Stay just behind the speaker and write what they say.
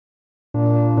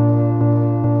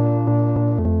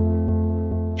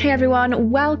Hey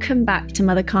everyone, welcome back to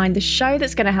Motherkind, the show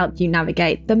that's going to help you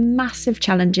navigate the massive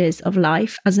challenges of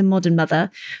life as a modern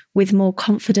mother with more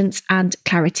confidence and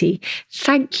clarity.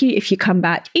 Thank you if you come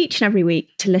back each and every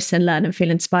week to listen, learn and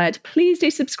feel inspired. Please do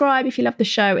subscribe if you love the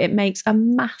show. It makes a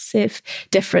massive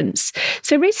difference.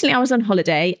 So recently I was on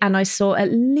holiday and I saw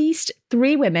at least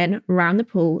 3 women around the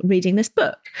pool reading this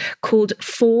book called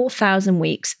 4,000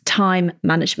 Weeks Time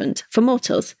Management for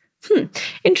Mortals.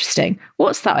 Interesting.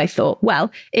 What's that, I thought? Well,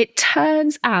 it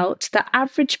turns out the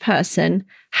average person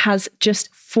has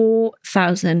just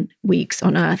 4,000 weeks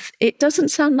on Earth. It doesn't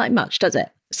sound like much, does it?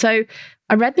 So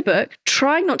I read the book,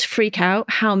 trying not to freak out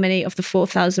how many of the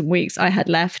 4,000 weeks I had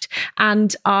left,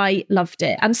 and I loved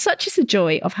it. And such is the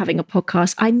joy of having a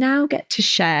podcast. I now get to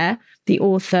share the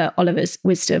author Oliver's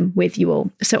wisdom with you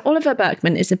all. So Oliver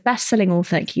Burkeman is a best-selling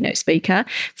author and keynote speaker.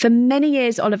 For many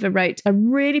years, Oliver wrote a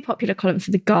really popular column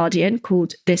for The Guardian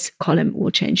called This Column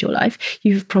Will Change Your Life.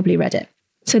 You've probably read it.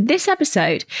 So this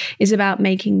episode is about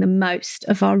making the most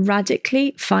of our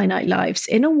radically finite lives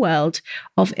in a world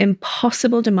of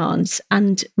impossible demands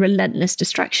and relentless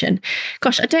distraction.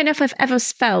 Gosh, I don't know if I've ever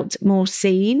felt more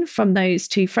seen from those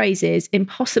 2 phrases.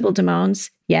 Impossible demands,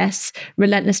 yes.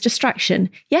 Relentless distraction,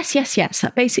 yes, yes, yes.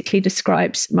 That basically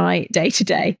describes my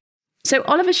day-to-day. So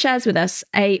Oliver shares with us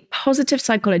a positive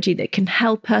psychology that can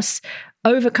help us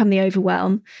overcome the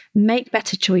overwhelm, make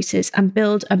better choices, and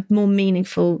build a more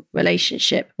meaningful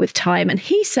relationship with time. And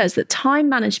he says that time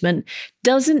management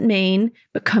doesn't mean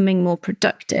becoming more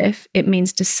productive. It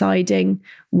means deciding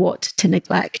what to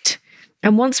neglect.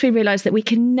 And once we realize that we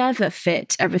can never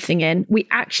fit everything in, we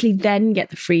actually then get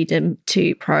the freedom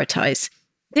to prioritize.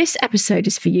 This episode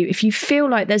is for you if you feel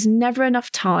like there's never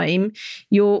enough time,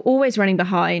 you're always running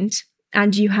behind,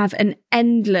 and you have an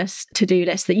endless to-do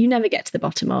list that you never get to the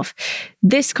bottom of.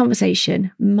 This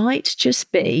conversation might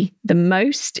just be the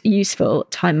most useful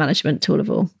time management tool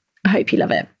of all. I hope you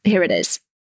love it. Here it is.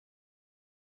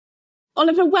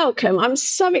 Oliver, welcome. I'm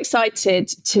so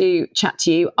excited to chat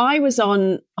to you. I was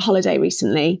on holiday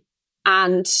recently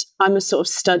and I'm a sort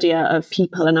of studier of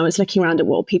people, and I was looking around at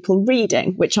what people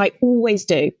reading, which I always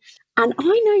do. And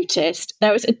I noticed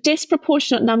there was a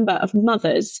disproportionate number of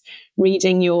mothers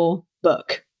reading your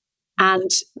book. And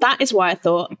that is why I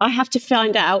thought I have to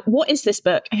find out, what is this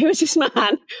book? Who is this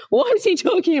man? What is he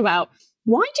talking about?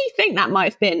 Why do you think that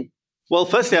might have been? Well,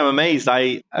 firstly, I'm amazed.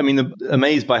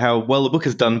 Amazed by how well the book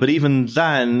has done. But even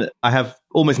then, I have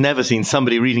almost never seen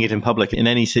somebody reading it in public in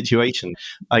any situation.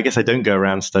 I guess I don't go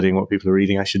around studying what people are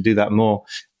reading. I should do that more.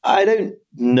 I don't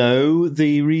know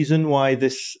the reason why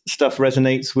this stuff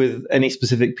resonates with any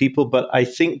specific people, but I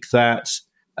think that,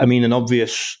 an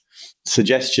obvious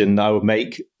suggestion I would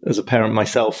make as a parent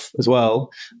myself as well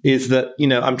is that,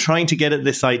 I'm trying to get at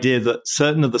this idea that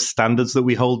certain of the standards that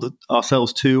we hold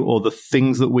ourselves to, or the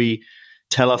things that we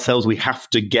tell ourselves we have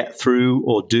to get through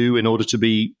or do in order to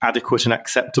be adequate and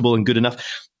acceptable and good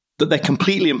enough, that they're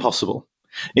completely impossible.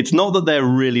 It's not that they're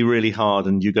really, really hard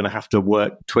and you're going to have to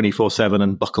work 24/7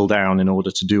 and buckle down in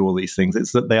order to do all these things.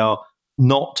 It's that they are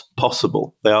not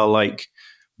possible. They are like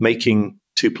making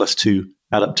 2 + 2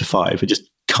 add up to 5. It just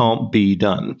can't be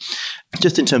done.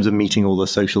 Just in terms of meeting all the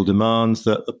social demands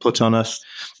that are put on us,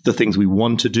 the things we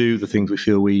want to do, the things we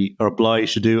feel we are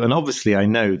obliged to do. And obviously, I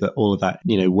know that all of that,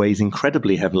 weighs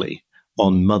incredibly heavily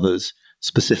on mothers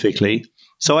specifically.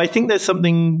 So I think there's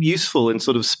something useful in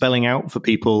sort of spelling out for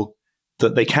people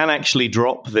that they can actually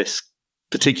drop this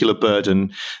particular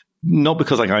burden, not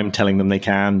because I'm telling them they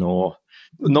can, or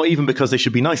not even because they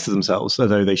should be nice to themselves,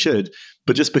 although they should,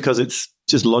 but just because it's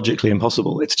just logically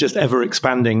impossible. It's just ever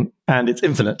expanding and it's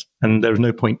infinite. And there's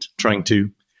no point trying to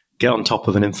get on top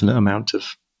of an infinite amount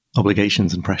of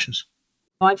obligations and pressures.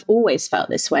 I've always felt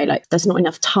this way, like there's not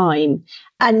enough time.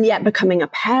 And yet becoming a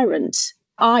parent,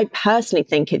 I personally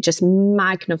think it just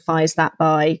magnifies that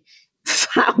by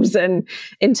 1,000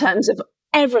 in terms of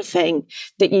everything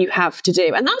that you have to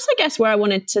do. And that's, I guess, where I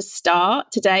wanted to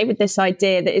start today, with this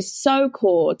idea that is so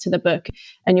core to the book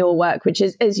and your work, which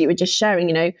is, as you were just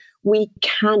sharing, we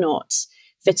cannot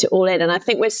fit it all in. And I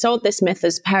think we're sold this myth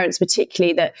as parents,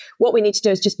 particularly, that what we need to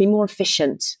do is just be more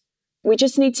efficient. We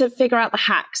just need to figure out the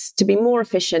hacks to be more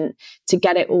efficient, to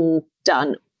get it all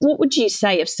done. What would you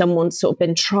say if someone's sort of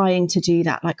been trying to do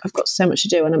that? Like, I've got so much to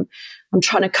do and I'm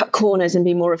trying to cut corners and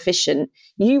be more efficient.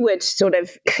 You would sort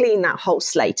of clean that whole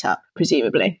slate up,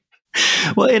 presumably.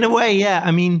 Well, in a way, yeah.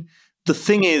 The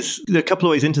thing is, there are a couple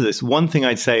of ways into this. One thing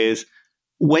I'd say is,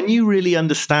 when you really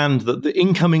understand that the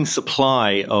incoming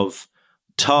supply of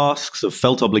tasks, of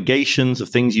felt obligations, of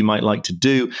things you might like to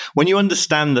do, when you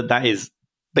understand that that is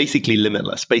basically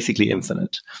limitless, basically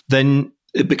infinite, then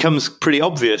it becomes pretty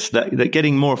obvious that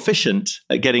getting more efficient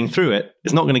at getting through it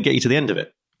is not going to get you to the end of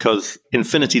it, because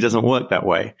infinity doesn't work that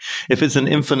way. If it's an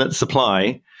infinite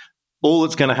supply, all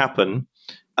that's going to happen,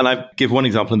 and I give one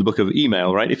example in the book of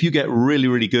email, right? If you get really,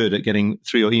 really good at getting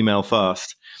through your email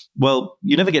fast, well,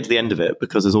 you never get to the end of it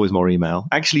because there's always more email.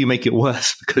 Actually, you make it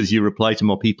worse because you reply to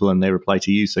more people and they reply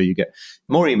to you, so you get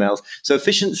more emails. So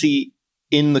efficiency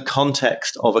in the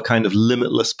context of a kind of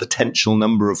limitless potential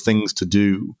number of things to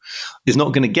do is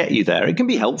not going to get you there. It can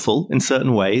be helpful in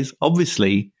certain ways.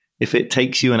 Obviously, if it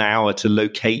takes you an hour to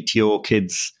locate your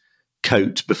kid's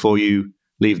coat before you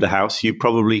leave the house, you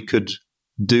probably could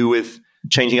do with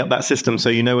changing up that system so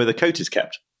you know where the coat is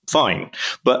kept. Fine.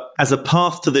 But as a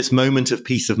path to this moment of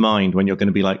peace of mind, when you're going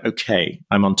to be like, okay,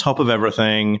 I'm on top of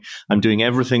everything, I'm doing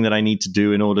everything that I need to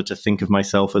do in order to think of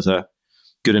myself as a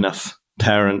good enough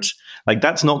parent, like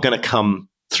that's not going to come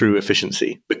through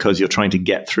efficiency because you're trying to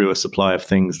get through a supply of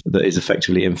things that is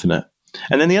effectively infinite.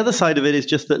 And then the other side of it is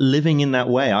just that living in that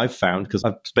way, I've found, because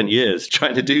I've spent years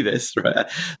trying to do this, right?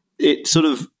 It sort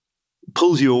of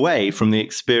pulls you away from the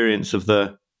experience of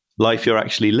the life you're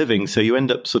actually living. So you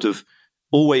end up sort of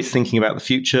always thinking about the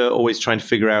future, always trying to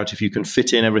figure out if you can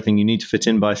fit in everything you need to fit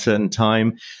in by a certain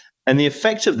time. And the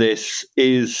effect of this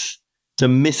is to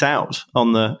miss out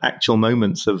on the actual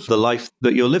moments of the life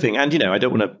that you're living. And, I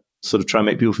don't want to sort of try and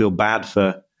make people feel bad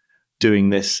for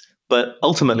doing this, but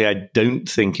ultimately, I don't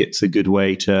think it's a good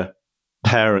way to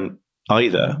parent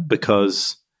either,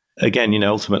 because, again,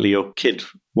 ultimately your kid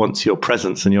wants your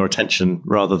presence and your attention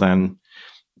rather than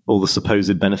all the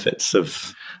supposed benefits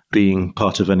of being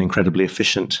part of an incredibly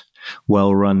efficient,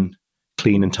 well-run,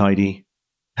 clean and tidy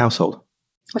household.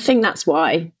 I think that's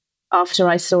why, after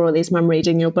I saw all these, mum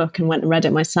reading your book and went and read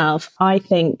it myself, I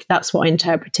think that's what I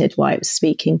interpreted why it was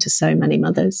speaking to so many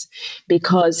mothers,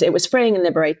 because it was freeing and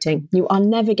liberating. You are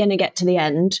never going to get to the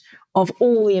end of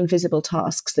all the invisible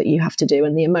tasks that you have to do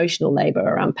and the emotional labor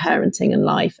around parenting and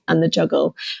life and the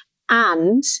juggle.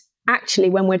 And actually,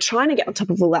 when we're trying to get on top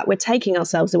of all that, we're taking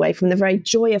ourselves away from the very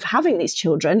joy of having these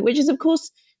children, which is, of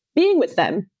course, being with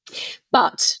them.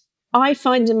 But I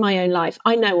find in my own life,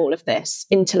 I know all of this.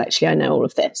 Intellectually, I know all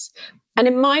of this. And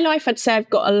in my life, I'd say I've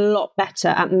got a lot better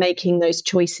at making those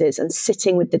choices and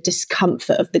sitting with the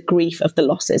discomfort of the grief of the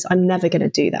losses. I'm never going to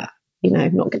do that.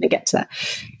 I'm not going to get to that.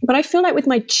 But I feel like with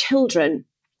my children,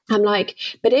 I'm like,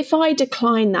 but if I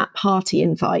decline that party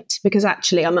invite because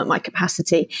actually I'm at my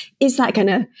capacity, is that going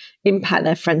to impact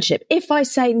their friendship? If I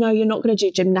say, no, you're not going to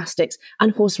do gymnastics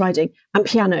and horse riding and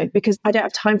piano because I don't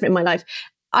have time for it in my life,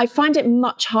 I find it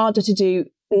much harder to do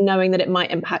knowing that it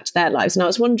might impact their lives. And I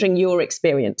was wondering your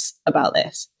experience about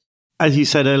this. As you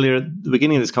said earlier at the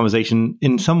beginning of this conversation,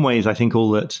 in some ways, I think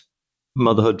all that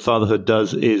motherhood, fatherhood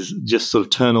does is just sort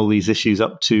of turn all these issues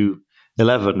up to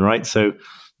 11, right? So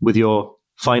with your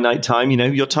finite time,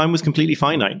 your time was completely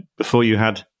finite before you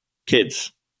had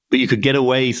kids. But you could get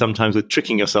away sometimes with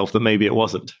tricking yourself that maybe it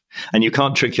wasn't. And you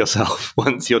can't trick yourself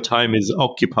once your time is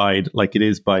occupied like it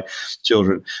is by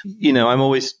children. I'm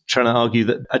always trying to argue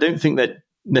that I don't think they're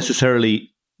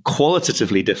necessarily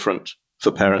qualitatively different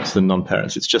for parents than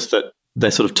non-parents. It's just that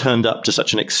they're sort of turned up to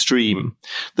such an extreme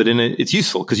that it's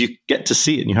useful because you get to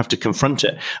see it and you have to confront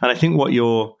it. And I think what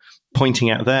you're pointing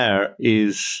at there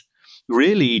is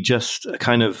really just a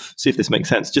kind of, see if this makes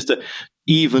sense, just a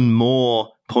even more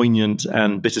poignant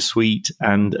and bittersweet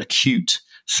and acute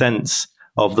sense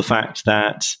of the fact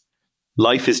that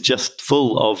life is just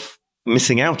full of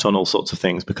missing out on all sorts of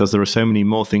things because there are so many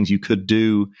more things you could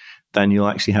do than you'll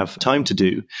actually have time to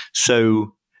do.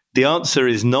 So the answer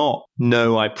is not,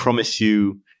 no, I promise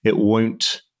you it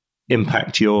won't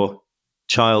impact your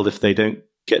child if they don't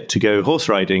get to go horse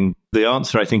riding. The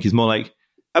answer, I think, is more like,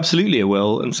 absolutely it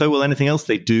will, and so will anything else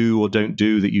they do or don't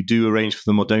do that you do arrange for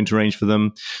them or don't arrange for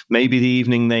them. Maybe the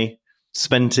evening they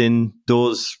spent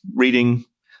indoors reading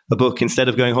a book instead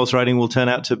of going horse riding will turn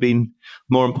out to be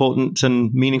more important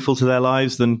and meaningful to their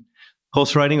lives than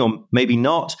horse riding, or maybe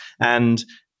not, and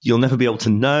you'll never be able to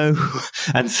know.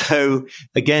 And so,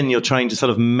 again, you're trying to sort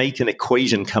of make an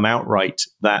equation come out right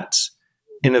that,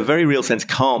 in a very real sense,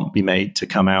 can't be made to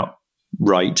come out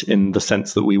right in the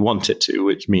sense that we want it to,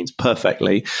 which means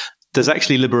perfectly. There's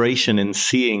actually liberation in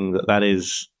seeing that that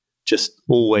is just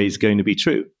always going to be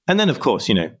true. And then, of course,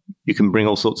 you can bring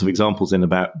all sorts of examples in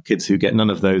about kids who get none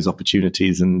of those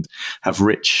opportunities and have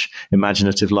rich,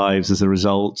 imaginative lives as a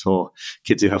result, or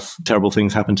kids who have terrible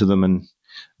things happen to them and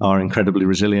are incredibly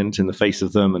resilient in the face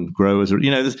of them and grow as,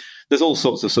 there's all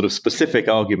sorts of sort of specific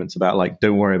arguments about like,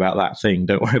 don't worry about that thing,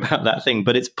 don't worry about that thing.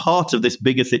 But it's part of this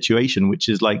bigger situation, which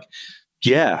is like,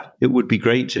 yeah, it would be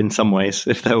great in some ways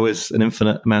if there was an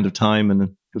infinite amount of time and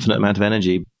an infinite amount of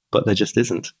energy. but there just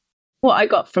isn't. What I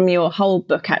got from your whole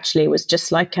book actually was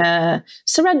just like a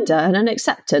surrender and an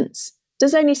acceptance.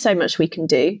 There's only so much we can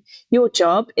do. Your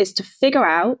job is to figure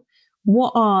out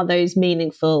what are those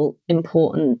meaningful,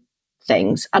 important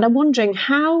things. And I'm wondering,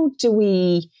 how do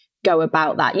we go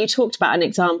about that? You talked about an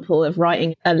example of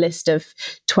writing a list of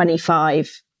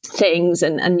 25 things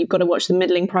and you've got to watch the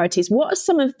middling priorities. What are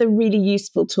some of the really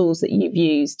useful tools that you've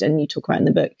used, and you talk about in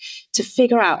the book, to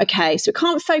figure out, okay, so we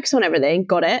can't focus on everything,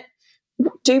 got it.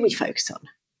 What do we focus on?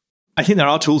 I think there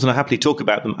are tools, and I happily talk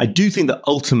about them. I do think that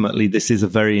ultimately this is a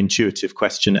very intuitive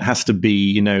question. It has to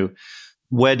be,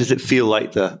 where does it feel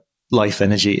like the life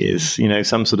energy is?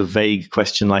 Some sort of vague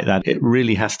question like that. It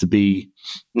really has to be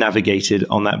navigated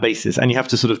on that basis. And you have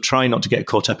to sort of try not to get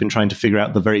caught up in trying to figure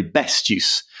out the very best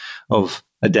use of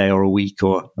a day or a week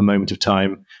or a moment of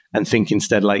time, and think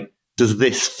instead, like, does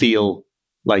this feel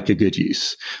like a good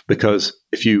use? Because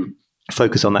if you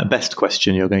focus on that best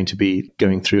question, you're going to be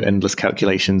going through endless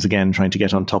calculations again, trying to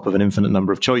get on top of an infinite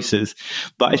number of choices.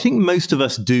 But I think most of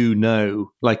us do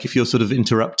know, like, if you're sort of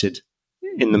interrupted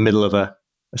in the middle of a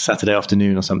Saturday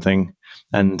afternoon or something,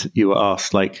 and you were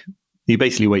asked, like, are you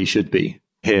basically where you should be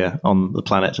here on the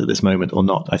planet at this moment or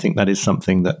not? I think that is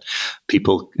something that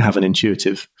people have an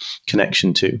intuitive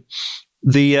connection to.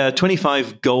 The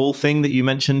 25 goal thing that you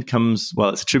mentioned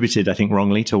it's attributed, I think,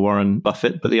 wrongly to Warren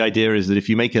Buffett. But the idea is that if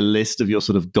you make a list of your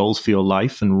sort of goals for your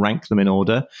life and rank them in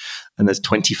order, and there's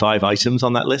 25 items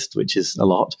on that list, which is a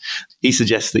lot, he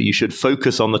suggests that you should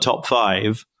focus on the top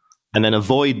 5 and then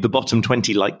avoid the bottom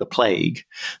 20 like the plague,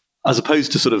 as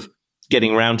opposed to sort of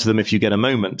getting around to them if you get a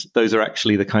moment. Those are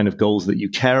actually the kind of goals that you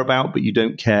care about, but you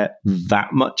don't care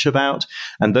that much about.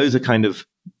 And those are kind of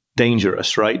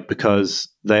dangerous, right? Because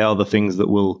they are the things that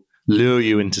will lure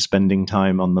you into spending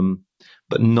time on them,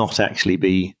 but not actually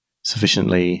be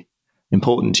sufficiently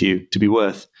important to you to be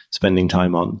worth spending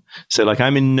time on. So, like,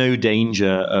 I'm in no danger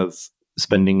of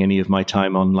spending any of my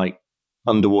time on, like,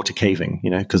 underwater caving,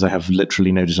 because I have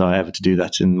literally no desire ever to do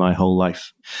that in my whole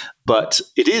life. But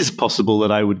it is possible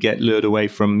that I would get lured away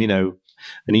from,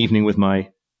 an evening with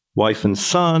my wife and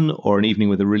son, or an evening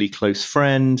with a really close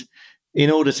friend,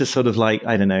 in order to sort of, like,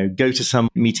 I don't know, go to some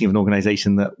meeting of an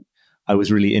organization that I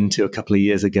was really into a couple of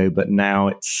years ago, but now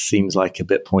it seems like a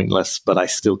bit pointless, but I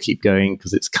still keep going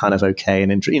because it's kind of okay.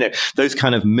 And, those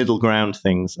kind of middle ground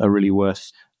things are really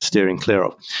worth steering clear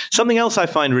of. Something else I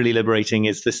find really liberating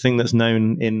is this thing that's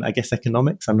known in, I guess,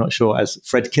 economics, I'm not sure, as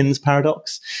Fredkin's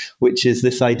paradox, which is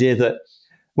this idea that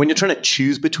when you're trying to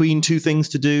choose between two things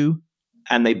to do,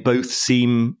 and they both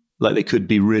seem like they could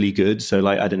be really good. So,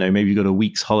 like, I don't know, maybe you've got a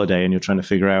week's holiday and you're trying to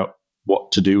figure out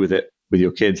what to do with it with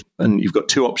your kids, and you've got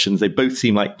two options. They both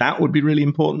seem like that would be really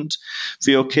important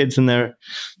for your kids and their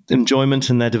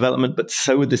enjoyment and their development, but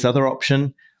so would this other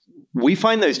option. We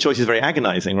find those choices very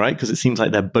agonizing, right? Because it seems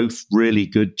like they're both really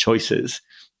good choices.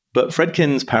 But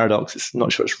Fredkin's paradox, it's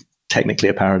not sure it's technically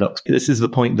a paradox. This is the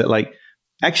point that, like,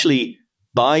 actually,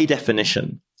 by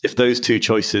definition, if those two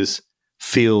choices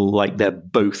feel like they're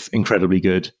both incredibly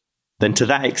good, then to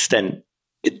that extent,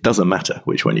 it doesn't matter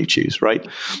which one you choose, right?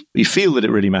 You feel that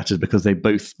it really matters because they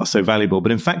both are so valuable.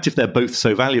 But in fact, if they're both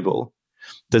so valuable,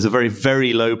 there's a very,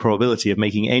 very low probability of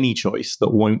making any choice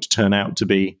that won't turn out to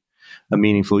be a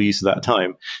meaningful use of that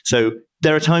time. So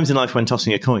there are times in life when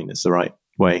tossing a coin is the right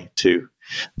way to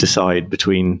decide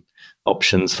between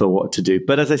options for what to do.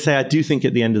 But as I say, I do think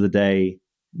at the end of the day,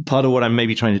 part of what I'm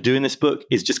maybe trying to do in this book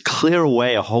is just clear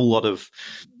away a whole lot of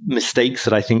mistakes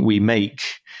that I think we make,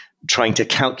 trying to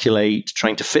calculate,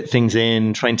 trying to fit things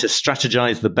in, trying to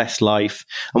strategize the best life.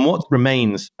 And what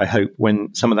remains, I hope,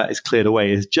 when some of that is cleared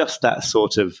away, is just that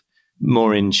sort of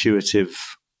more intuitive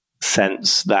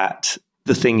sense that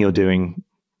the thing you're doing.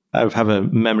 I have a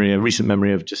recent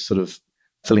memory of just sort of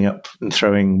filling up and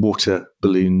throwing water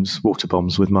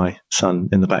bombs with my son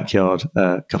in the backyard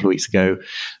a couple of weeks ago.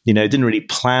 Didn't really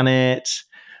plan it,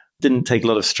 didn't take a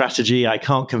lot of strategy. I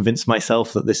can't convince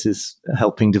myself that this is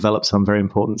helping develop some very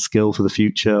important skill for the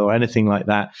future or anything like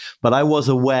that. But I was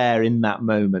aware in that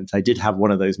moment, I did have one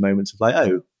of those moments of like,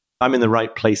 oh, I'm in the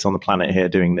right place on the planet here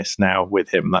doing this now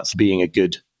with him. That's being a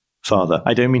good father.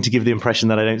 I don't mean to give the impression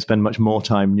that I don't spend much more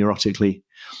time neurotically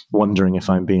wondering if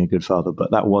I'm being a good father,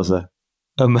 but that was a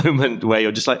moment where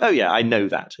you're just like, oh yeah, I know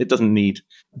that. It doesn't need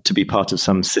to be part of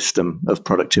some system of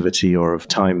productivity or of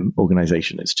time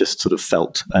organization. It's just sort of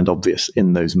felt and obvious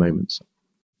in those moments.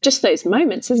 Just those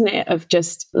moments, isn't it? Of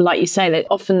just, like you say, that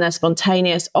often they're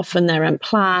spontaneous, often they're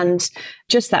unplanned,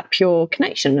 just that pure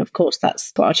connection. Of course,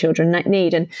 that's what our children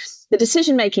need. And the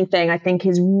decision-making thing, I think,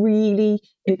 is really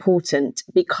important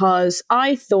because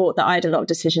I thought that I had a lot of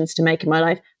decisions to make in my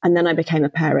life, and then I became a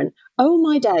parent. Oh,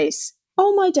 my days.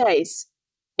 Oh my days.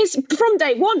 It's from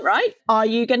day one, right? Are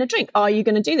you going to drink? Are you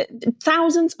going to do that?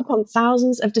 Thousands upon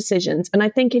thousands of decisions. And I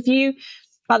think if you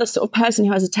are the sort of person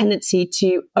who has a tendency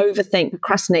to overthink,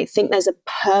 procrastinate, think there's a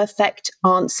perfect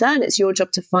answer and it's your job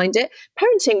to find it,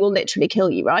 parenting will literally kill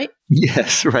you, right?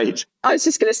 Yes, right. I was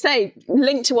just going to say,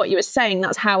 linked to what you were saying,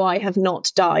 that's how I have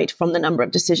not died from the number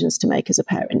of decisions to make as a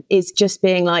parent, is just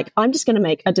being like, I'm just going to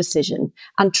make a decision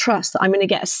and trust that I'm going to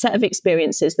get a set of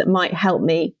experiences that might help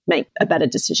me make a better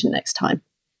decision next time.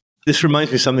 This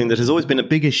reminds me of something that has always been a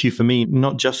big issue for me,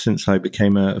 not just since I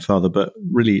became a father, but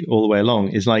really all the way along,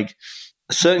 is like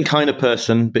a certain kind of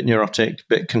person, bit neurotic,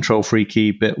 bit control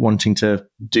freaky, bit wanting to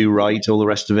do right, all the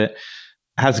rest of it,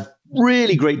 has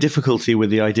really great difficulty with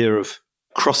the idea of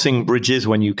crossing bridges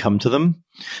when you come to them.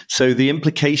 So the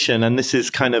implication, and this is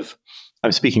kind of,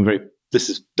 this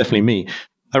is definitely me.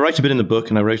 I write a bit in the book,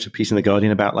 and I wrote a piece in The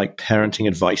Guardian about like parenting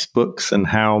advice books and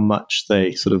how much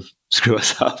they sort of screw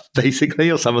us up, basically,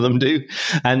 or some of them do.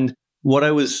 And what I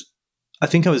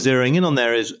think I was zeroing in on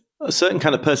there is a certain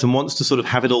kind of person wants to sort of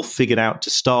have it all figured out to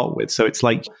start with. So it's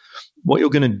like what you're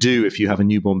going to do if you have a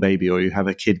newborn baby or you have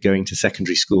a kid going to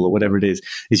secondary school or whatever it is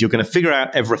you're going to figure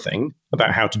out everything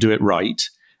about how to do it right.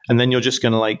 And then you're just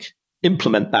going to like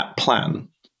implement that plan.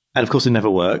 And of course, it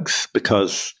never works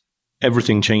because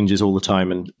everything changes all the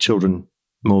time, and children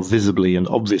more visibly and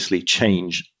obviously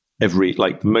change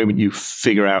the moment you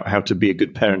figure out how to be a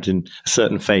good parent in a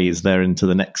certain phase, they're into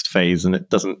the next phase, and it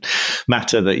doesn't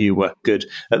matter that you were good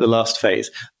at the last phase.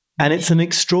 And it's an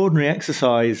extraordinary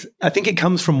exercise. I think it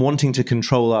comes from wanting to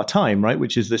control our time, right?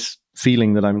 Which is this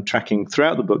feeling that I'm tracking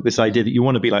throughout the book, this idea that you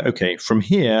want to be like, okay, from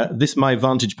here, this is my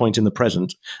vantage point in the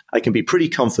present. I can be pretty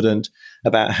confident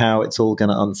about how it's all going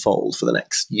to unfold for the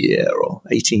next year or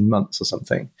 18 months or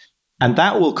something. And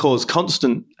that will cause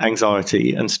constant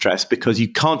anxiety and stress because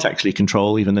you can't actually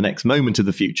control even the next moment of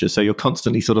the future. So you're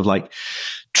constantly sort of like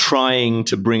trying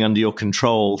to bring under your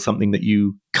control something that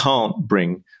you can't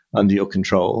bring under your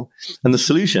control. And the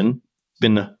solution,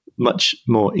 been much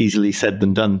more easily said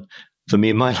than done for me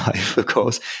in my life, of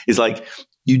course, is like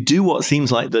you do what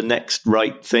seems like the next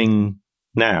right thing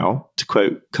now, to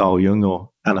quote Carl Jung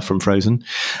or Anna from Frozen.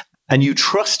 And you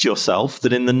trust yourself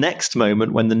that in the next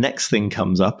moment, when the next thing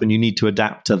comes up and you need to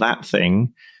adapt to that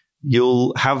thing,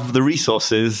 you'll have the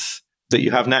resources that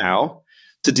you have now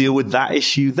to deal with that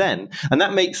issue then. And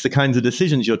that makes the kinds of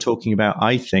decisions you're talking about,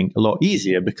 I think, a lot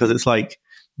easier because it's like,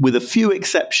 with a few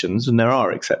exceptions, and there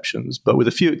are exceptions, but with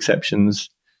a few exceptions,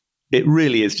 it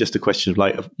really is just a question of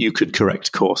like, you could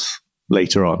correct course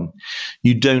later on.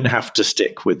 You don't have to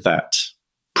stick with that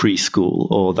preschool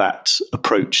or that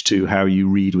approach to how you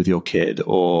read with your kid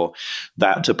or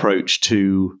that approach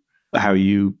to how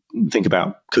you think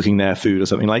about cooking their food or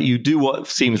something. Like you do what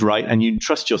seems right and you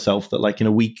trust yourself that like in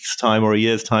a week's time or a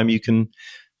year's time, you can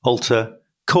alter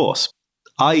course.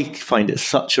 I find it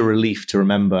such a relief to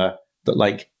remember that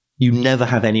like you never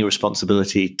have any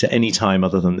responsibility to any time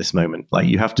other than this moment. Like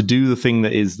you have to do the thing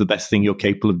that is the best thing you're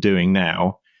capable of doing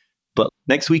now. But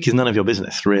next week is none of your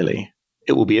business, really.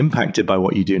 It will be impacted by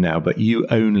what you do now, but you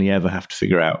only ever have to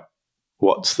figure out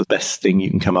what's the best thing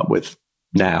you can come up with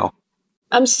now.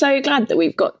 I'm so glad that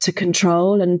we've got to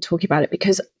control and talk about it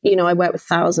because, you know, I work with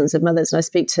thousands of mothers and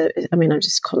I'm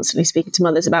just constantly speaking to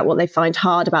mothers about what they find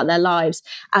hard about their lives.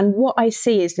 And what I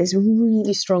see is this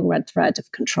really strong red thread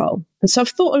of control. And so I've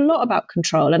thought a lot about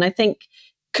control. And I think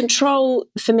control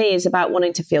for me is about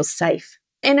wanting to feel safe.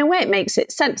 In a way, it makes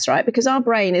it sense, right? Because our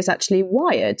brain is actually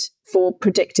wired for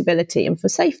predictability and for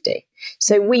safety.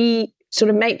 So we sort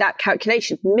of make that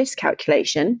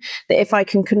miscalculation, that if I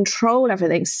can control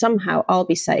everything, somehow I'll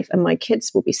be safe and my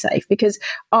kids will be safe, because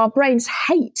our brains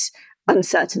hate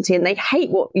uncertainty and they hate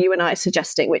what you and I are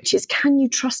suggesting, which is, can you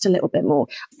trust a little bit more?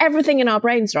 Everything in our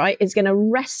brains, right, is going to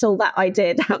wrestle that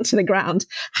idea down to the ground.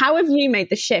 How have you made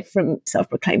the shift from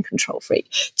self-proclaimed control freak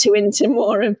to into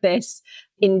more of this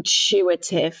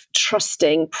intuitive,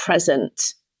 trusting,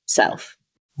 present self?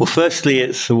 Well, firstly,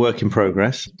 it's a work in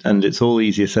progress and it's all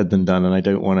easier said than done. And I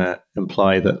don't want to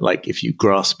imply that like if you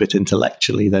grasp it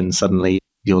intellectually, then suddenly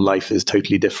your life is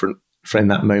totally different from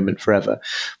that moment forever.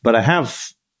 But I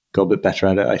have got a bit better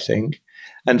at it, I think.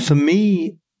 And for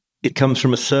me, it comes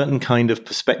from a certain kind of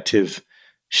perspective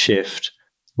shift,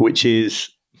 which is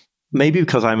maybe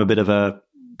because I'm a bit of a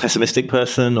pessimistic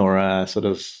person or a sort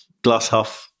of glass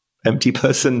half empty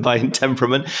person by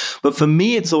temperament. But for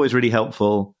me, it's always really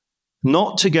helpful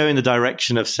not to go in the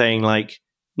direction of saying like,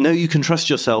 no, you can trust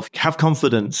yourself, have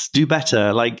confidence, do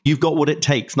better. Like you've got what it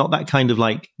takes, not that kind of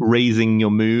like raising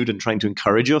your mood and trying to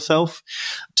encourage yourself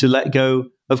to let go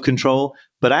of control.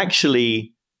 But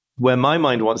actually where my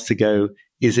mind wants to go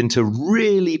is into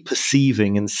really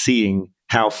perceiving and seeing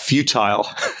how futile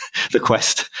the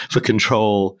quest for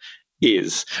control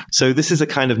is. So this is a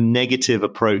kind of negative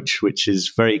approach, which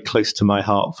is very close to my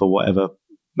heart for whatever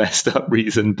messed up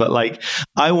reason. But like,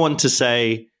 I want to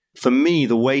say, for me,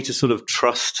 the way to sort of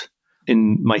trust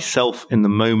in myself in the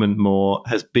moment more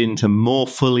has been to more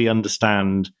fully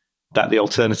understand that the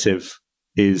alternative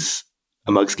is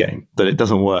a mug's game, that it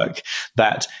doesn't work,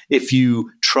 that if you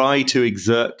try to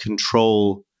exert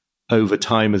control over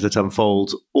time as it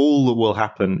unfolds, all that will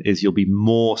happen is you'll be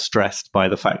more stressed by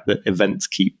the fact that events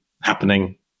keep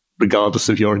happening regardless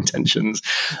of your intentions.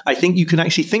 I think you can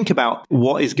actually think about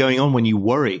what is going on when you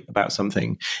worry about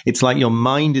something. It's like your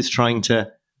mind is trying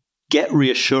to get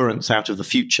reassurance out of the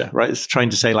future, right? It's trying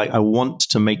to say, like, I want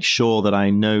to make sure that I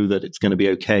know that it's going to be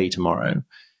okay tomorrow.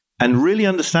 And really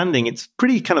understanding, it's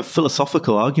pretty kind of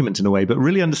philosophical argument in a way, but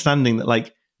really understanding that,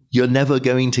 like, you're never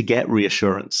going to get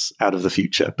reassurance out of the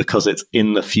future because it's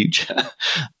in the future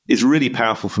is really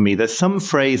powerful for me. There's some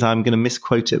phrase, I'm going to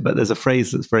misquote it, but there's a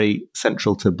phrase that's very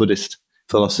central to Buddhist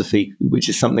philosophy, which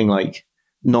is something like,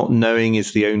 not knowing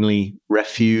is the only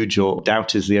refuge, or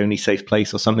doubt is the only safe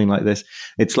place, or something like this.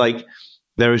 It's like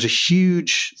there is a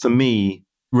huge, for me,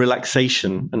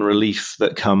 relaxation and relief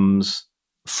that comes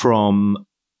from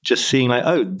just seeing, like,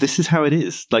 oh, this is how it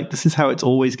is. Like, this is how it's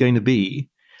always going to be.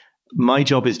 My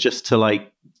job is just to,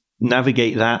 like,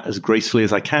 navigate that as gracefully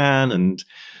as I can and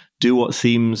do what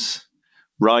seems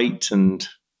right and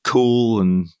cool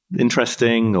and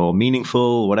interesting or meaningful,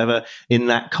 or whatever, in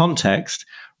that context,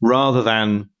 rather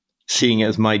than seeing it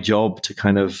as my job to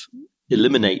kind of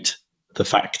eliminate the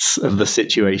facts of the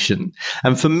situation.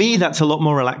 And for me, that's a lot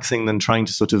more relaxing than trying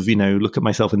to sort of, look at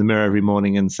myself in the mirror every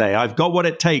morning and say, I've got what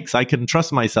it takes, I can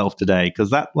trust myself today, because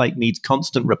that, like, needs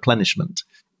constant replenishment.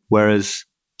 Whereas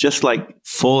just, like,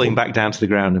 falling back down to the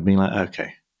ground and being like,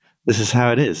 okay, this is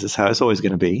how it is. This is how it's always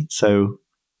going to be. So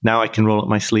now I can roll up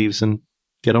my sleeves and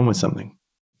get on with something.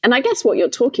 And I guess what you're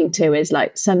talking to is,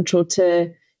 like, central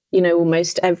to,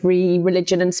 almost every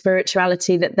religion and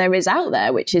spirituality that there is out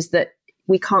there, which is that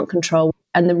we can't control.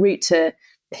 And the route to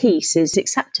peace is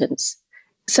acceptance.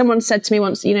 Someone said to me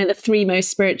once, the three most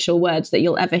spiritual words that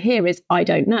you'll ever hear is, I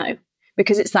don't know.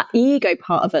 Because it's that ego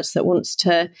part of us that wants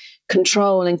to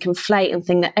control and conflate and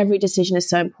think that every decision is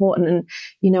so important.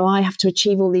 And, I have to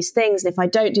achieve all these things. And if I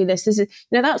don't do this is,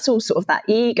 that's all sort of that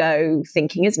ego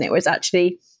thinking, isn't it? Whereas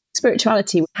actually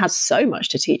spirituality has so much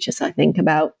to teach us, I think,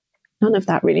 about none of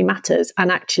that really matters.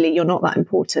 And actually, you're not that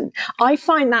important. I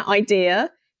find that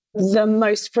idea the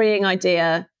most freeing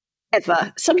idea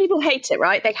ever. Some people hate it,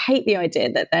 right? They hate the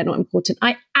idea that they're not important.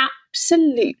 I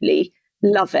absolutely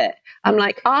love it. I'm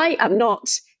like, I am not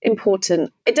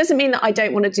important. It doesn't mean that I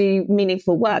don't want to do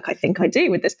meaningful work. I think I do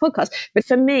with this podcast. But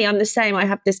for me, I'm the same. I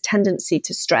have this tendency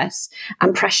to stress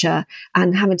and pressure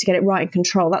and having to get it right and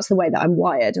control. That's the way that I'm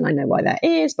wired. And I know why that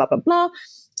is, blah, blah, blah.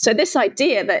 So this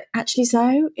idea that actually,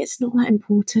 so it's not that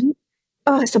important.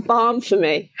 Oh, it's a balm for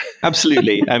me.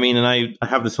 Absolutely. I mean, and I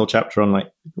have this whole chapter on,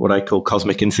 like, what I call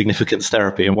cosmic insignificance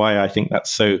therapy and why I think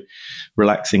that's so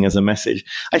relaxing as a message.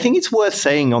 I think it's worth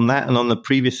saying on that and on the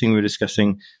previous thing we were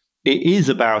discussing, it is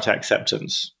about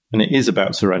acceptance and it is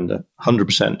about surrender,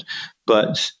 100%.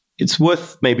 But it's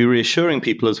worth maybe reassuring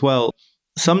people as well.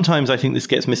 Sometimes I think this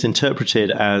gets misinterpreted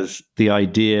as the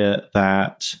idea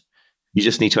that you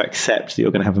just need to accept that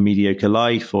you're going to have a mediocre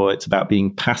life, or it's about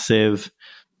being passive.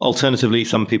 Alternatively,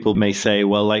 some people may say,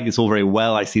 well, like, it's all very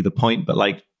well, I see the point, but,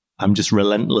 like, I'm just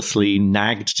relentlessly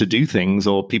nagged to do things,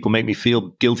 or people make me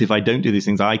feel guilty if I don't do these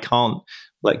things. I can't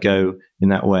let go in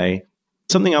that way.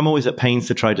 Something I'm always at pains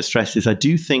to try to stress is I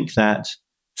do think that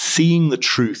seeing the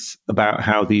truth about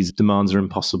how these demands are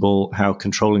impossible, how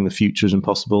controlling the future is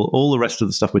impossible, all the rest of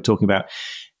the stuff we're talking about,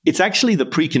 it's actually the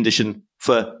precondition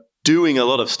for doing a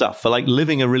lot of stuff, for, like,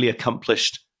 living a really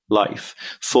accomplished life,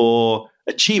 for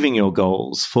achieving your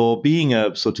goals, for being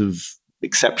a sort of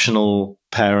exceptional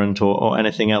parent or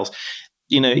anything else.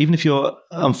 Even if you're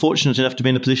unfortunate enough to be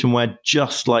in a position where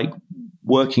just, like,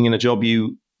 working in a job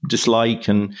you dislike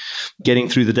and getting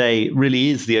through the day really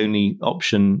is the only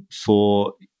option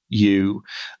for you,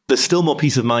 there's still more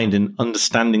peace of mind in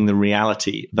understanding the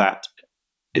reality that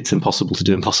it's impossible to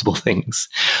do impossible things.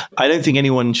 I don't think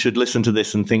anyone should listen to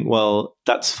this and think, well,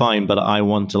 that's fine, but I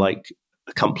want to, like,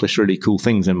 accomplish really cool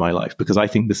things in my life, because I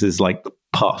think this is, like, the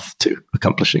path to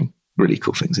accomplishing really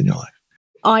cool things in your life.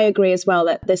 I agree as well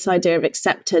that this idea of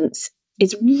acceptance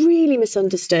is really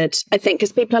misunderstood, I think,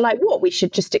 because people are like, what, we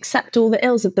should just accept all the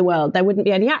ills of the world. There wouldn't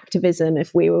be any activism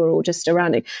if we were all just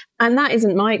around it. And that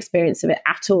isn't my experience of it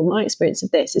at all. My experience of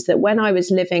this is that when I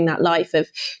was living that life of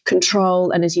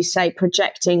control and, as you say,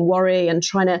 projecting worry and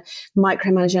trying to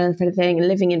micromanage everything and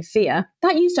living in fear,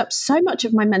 that used up so much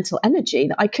of my mental energy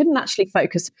that I couldn't actually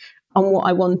focus on what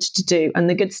I wanted to do and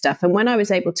the good stuff. And when I was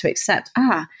able to accept,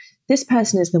 this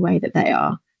person is the way that they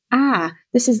are.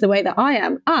 This is the way that I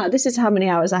am. This is how many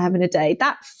hours I have in a day.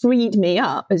 That freed me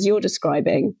up, as you're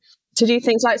describing, to do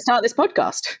things like start this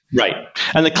podcast. Right.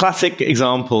 And the classic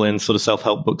example in sort of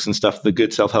self-help books and stuff, the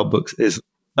good self-help books, is,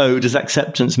 does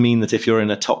acceptance mean that if you're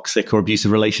in a toxic or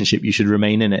abusive relationship, you should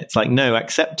remain in it? It's like, no,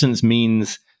 acceptance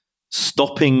means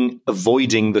stopping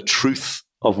avoiding the truth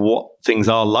of what things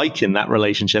are like in that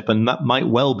relationship. And that might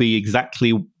well be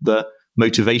exactly the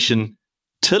motivation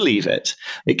to leave it.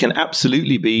 It can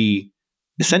absolutely be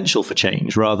essential for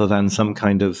change rather than some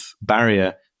kind of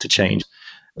barrier to change.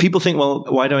 People think, well,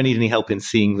 why do I need any help in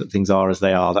seeing that things are as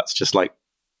they are? That's just like,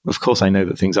 of course I know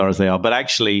that things are as they are. But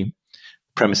actually, the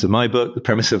premise of my book, the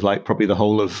premise of like probably the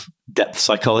whole of depth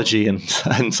psychology and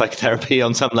psychotherapy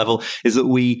on some level, is that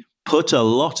we put a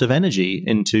lot of energy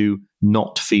into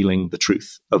not feeling the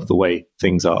truth of the way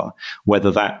things are,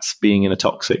 whether that's being in a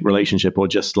toxic relationship or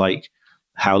just like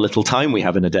how little time we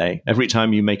have in a day. Every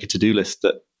time you make a to-do list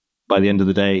that by the end of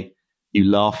the day you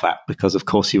laugh at because of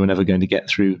course you were never going to get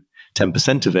through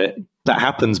 10% of it, that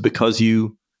happens because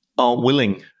you aren't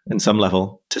willing in some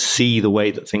level to see the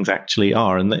way that things actually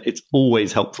are. And it's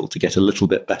always helpful to get a little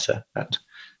bit better at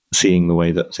seeing the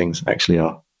way that things actually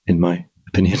are, in my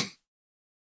opinion.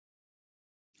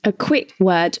 A quick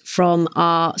word from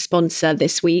our sponsor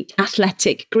this week,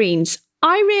 Athletic Greens.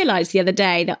 I realised the other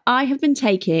day that I have been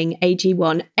taking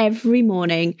AG1 every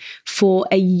morning for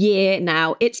a year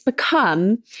now. It's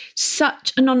become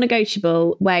such a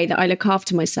non-negotiable way that I look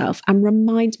after myself and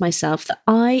remind myself that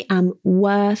I am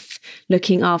worth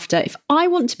looking after. If I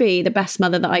want to be the best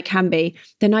mother that I can be,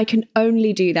 then I can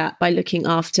only do that by looking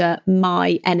after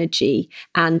my energy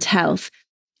and health.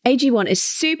 AG1 is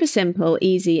super simple,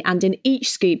 easy, and in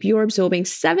each scoop, you're absorbing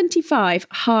 75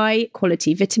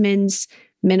 high-quality vitamins,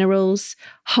 minerals,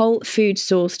 whole food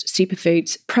sourced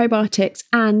superfoods, probiotics,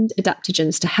 and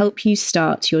adaptogens to help you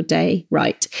start your day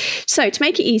right. So to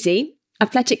make it easy,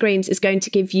 Athletic Greens is going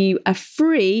to give you a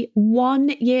free 1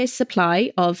 year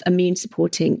supply of immune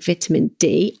supporting vitamin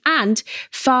D and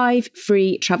 5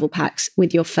 free travel packs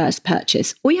with your first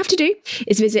purchase. All you have to do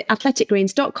is visit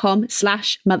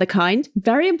athleticgreens.com/motherkind.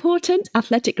 Very important,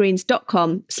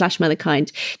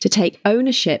 athleticgreens.com/motherkind to take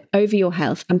ownership over your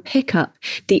health and pick up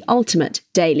the ultimate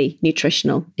daily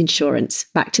nutritional insurance.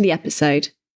 Back to the episode.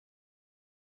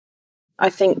 I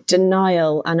think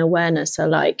denial and awareness are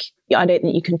like, I don't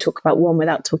think you can talk about one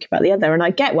without talking about the other. And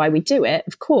I get why we do it.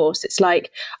 Of course, it's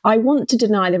like, I want to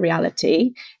deny the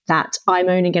reality that I'm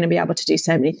only going to be able to do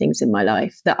so many things in my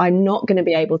life, that I'm not going to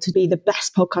be able to be the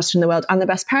best podcaster in the world and the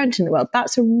best parent in the world.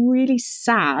 That's a really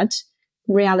sad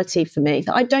reality for me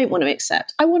that I don't want to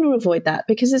accept. I want to avoid that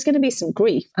because there's going to be some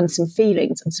grief and some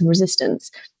feelings and some resistance.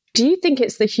 Do you think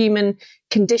it's the human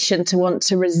condition to want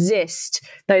to resist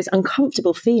those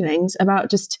uncomfortable feelings about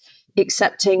just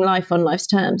accepting life on life's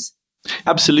terms?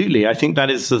 Absolutely. I think that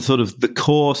is the sort of the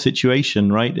core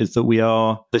situation, right? Is that we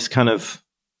are this kind of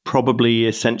probably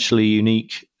essentially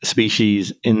unique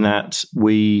species in that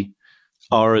we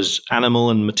are as animal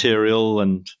and material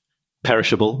and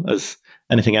perishable as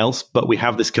anything else, but we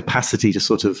have this capacity to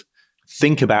sort of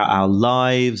think about our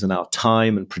lives and our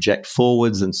time and project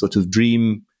forwards and sort of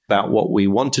dream about what we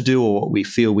want to do or what we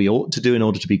feel we ought to do in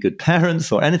order to be good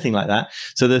parents or anything like that.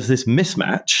 So there's this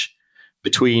mismatch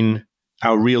between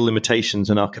our real limitations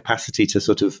and our capacity to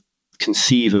sort of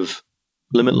conceive of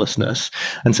limitlessness.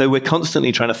 And so we're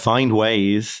constantly trying to find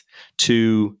ways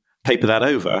to paper that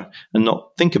over and not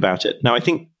think about it. Now, I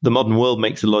think the modern world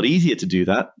makes it a lot easier to do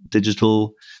that.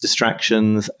 Digital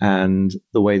distractions and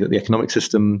the way that the economic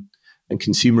system and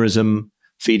consumerism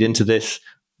feed into this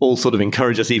all sort of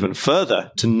encourage us even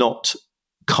further to not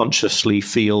consciously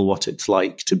feel what it's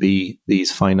like to be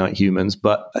these finite humans.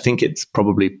 But I think it's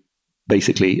probably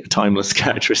basically a timeless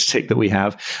characteristic that we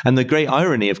have. And the great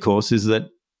irony, of course, is that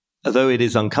although it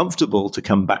is uncomfortable to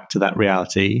come back to that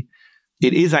reality,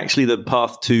 it is actually the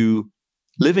path to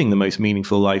living the most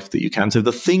meaningful life that you can. So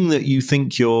the thing that you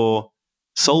think you're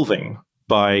solving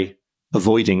by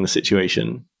avoiding the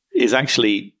situation is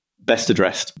actually best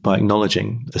addressed by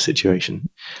acknowledging the situation.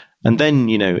 And then,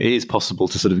 you know, it is possible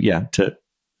to sort of, to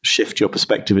shift your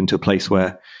perspective into a place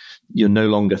where you're no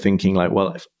longer thinking like, well,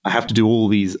 if I have to do all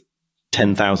these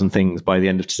 10,000 things by the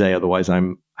end of today, otherwise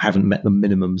I'm haven't met the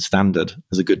minimum standard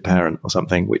as a good parent or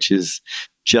something, which is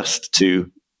just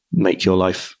to make your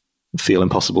life feel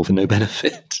impossible for no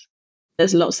benefit.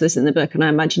 There's lots of this in the book, and I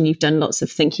imagine you've done lots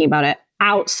of thinking about it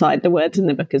outside the words in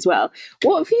the book as well.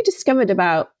 What have you discovered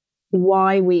about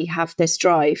why we have this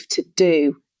drive to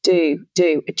do,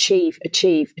 achieve?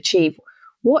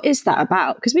 What is that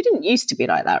about? Because we didn't used to be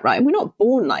like that, right? We're not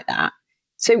born like that.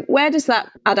 So where does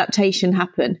that adaptation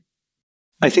happen?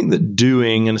 I think that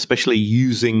doing, and especially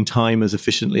using time as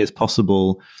efficiently as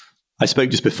possible. I spoke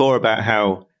just before about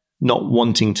how not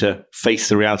wanting to face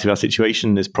the reality of our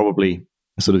situation is probably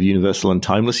a sort of universal and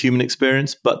timeless human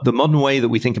experience. But the modern way that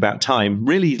we think about time,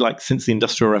 really like since the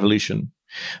Industrial Revolution,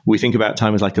 we think about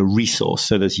time as like a resource.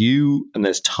 So there's you and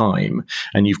there's time,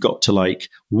 and you've got to like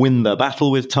win the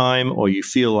battle with time, or you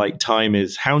feel like time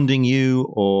is hounding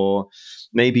you, or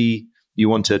maybe you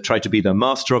want to try to be the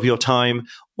master of your time.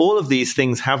 All of these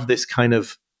things have this kind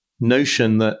of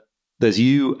notion that there's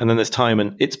you and then there's time,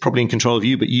 and it's probably in control of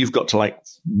you, but you've got to like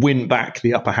win back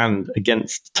the upper hand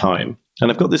against time. And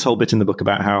I've got this whole bit in the book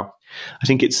about how I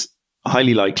think it's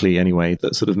highly likely anyway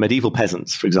that sort of medieval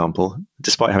peasants, for example,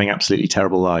 despite having absolutely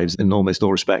terrible lives in almost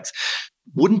all respects,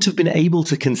 wouldn't have been able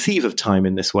to conceive of time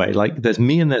in this way. Like there's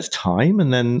me and there's time,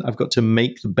 and then I've got to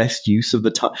make the best use of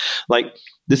the time. Like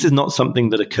this is not something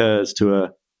that occurs to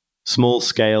a small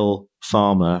scale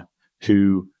farmer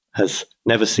who has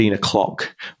never seen a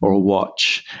clock or a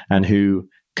watch and who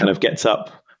kind of gets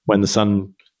up when the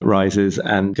sun rises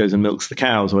and goes and milks the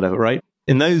cows or whatever, right?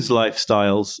 In those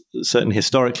lifestyles, certainly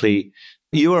historically,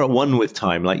 you are at one with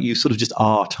time. Like you sort of just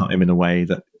are time in a way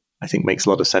that I think makes a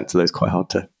lot of sense, although it's quite hard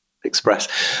to express.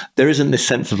 There isn't this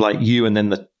sense of like you and then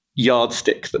the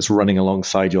yardstick that's running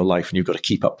alongside your life and you've got to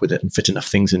keep up with it and fit enough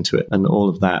things into it and all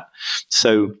of that.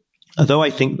 So although I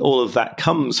think all of that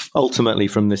comes ultimately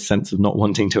from this sense of not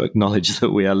wanting to acknowledge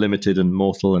that we are limited and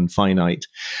mortal and finite,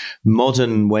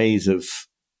 modern ways of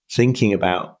thinking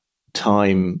about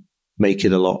time make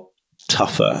it a lot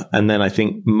tougher. And then I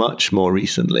think much more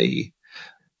recently,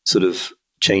 sort of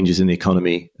changes in the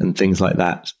economy and things like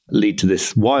that lead to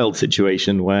this wild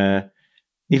situation where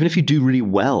even if you do really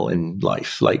well in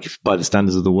life, like by the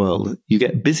standards of the world, you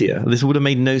get busier. This would have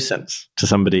made no sense to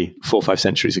somebody 4 or 5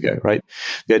 centuries ago, right?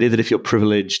 The idea that if you're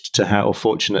privileged to have or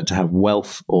fortunate to have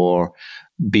wealth or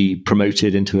be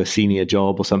promoted into a senior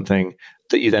job or something,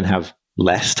 that you then have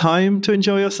less time to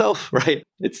enjoy yourself, right?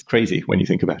 It's crazy when you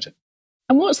think about it.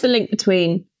 And what's the link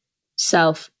between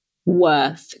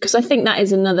self-worth? Because I think that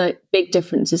is another big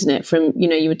difference, isn't it? From,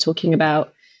 you were talking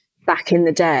about back in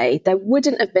the day, there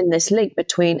wouldn't have been this link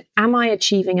between, am I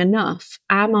achieving enough?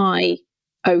 Am I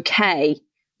okay?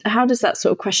 How does that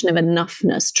sort of question of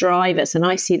enoughness drive us? And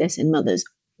I see this in mothers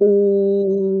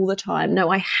all the time. No,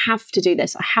 I have to do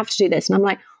this. I have to do this. And I'm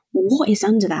like, what is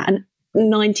under that? And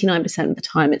 99% of the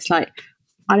time, it's like,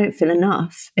 I don't feel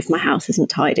enough if my house isn't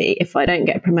tidy, if I don't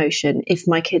get a promotion, if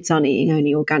my kids aren't eating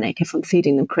only organic, if I'm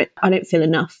feeding them I don't feel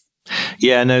enough.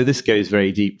 Yeah, no, this goes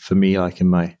very deep for me, like in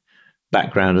my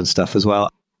background and stuff as well.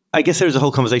 I guess there was a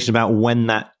whole conversation about when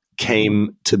that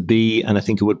came to be, and I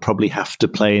think it would probably have to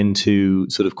play into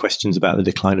sort of questions about the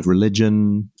decline of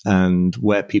religion and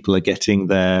where people are getting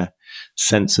their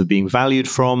sense of being valued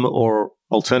from, or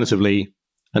alternatively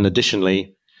and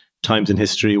additionally, times in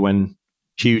history when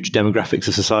huge demographics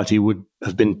of society would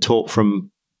have been taught from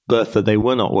birth that they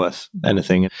were not worth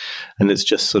anything, and it's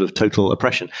just sort of total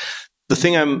oppression. The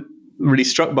thing I'm really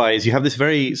struck by is you have this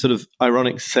very sort of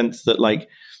ironic sense that like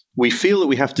we feel that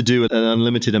we have to do an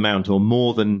unlimited amount or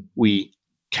more than we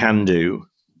can do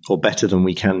or better than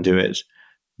we can do it,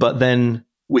 but then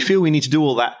we feel we need to do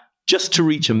all that just to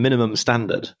reach a minimum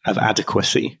standard of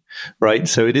adequacy, right?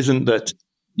 So it isn't that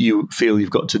you feel you've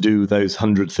got to do those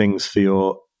 100 things for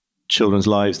your children's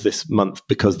lives this month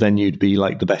because then you'd be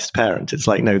like the best parent. It's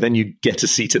like, no, then you get a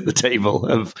seat at the table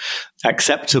of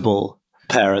acceptable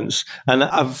parents. And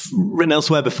I've written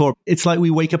elsewhere before, it's like we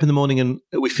wake up in the morning and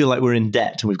we feel like we're in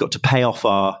debt and we've got to pay off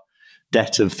our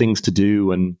debt of things to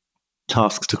do and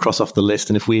tasks to cross off the list.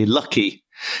 And if we're lucky,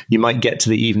 you might get to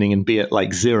the evening and be at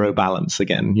like zero balance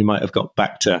again. You might have got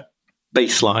back to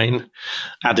baseline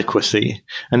adequacy.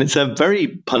 And it's a very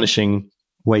punishing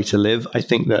way to live. I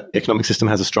think that the economic system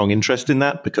has a strong interest in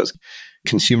that because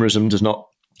consumerism does not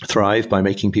thrive by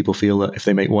making people feel that if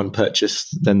they make one purchase,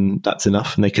 then that's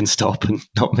enough and they can stop and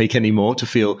not make any more, to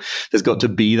feel there's got to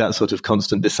be that sort of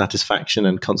constant dissatisfaction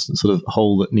and constant sort of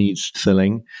hole that needs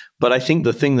filling. But I think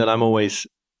the thing that I'm always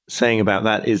saying about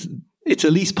that is it's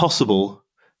at least possible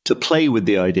to play with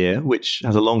the idea, which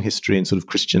has a long history in sort of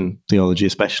Christian theology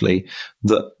especially,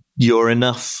 that you're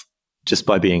enough just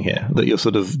by being here, that you're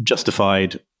sort of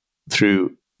justified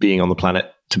through being on the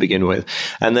planet to begin with,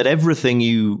 and that everything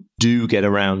you do get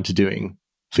around to doing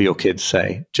for your kids,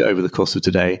 say, over the course of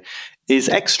today, is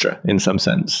extra in some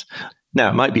sense. Now,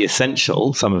 it might be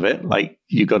essential, some of it, like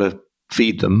you got to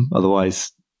feed them,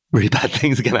 otherwise really bad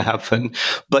things are going to happen.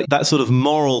 But that sort of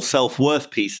moral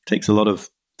self-worth piece takes a lot of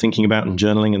thinking about and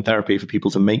journaling and therapy for people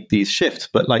to make these shifts.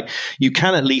 But like, you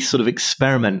can at least sort of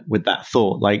experiment with that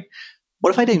thought. Like,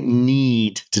 what if I don't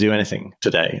need to do anything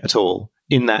today at all?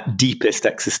 In that deepest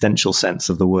existential sense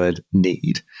of the word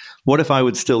need. What if I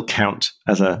would still count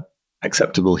as a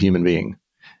acceptable human being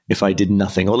if I did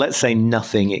nothing, or let's say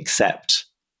nothing except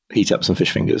heat up some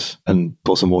fish fingers and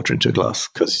pour some water into a glass,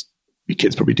 because your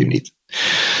kids probably do need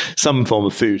some form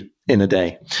of food in a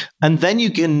day. And then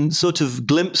you can sort of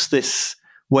glimpse this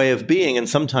way of being and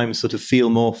sometimes sort of feel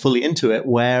more fully into it,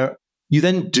 where you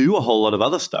then do a whole lot of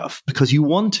other stuff because you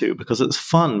want to, because it's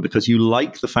fun, because you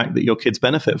like the fact that your kids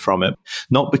benefit from it,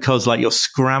 not because like you're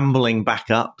scrambling back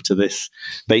up to this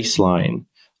baseline.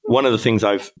 One of the things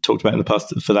I've talked about in the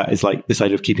past for that is like this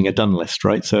idea of keeping a done list,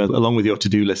 right? So along with your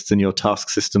to-do lists and your task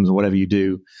systems or whatever you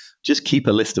do, just keep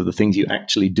a list of the things you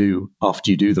actually do after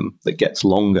you do them that gets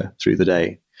longer through the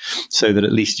day, so that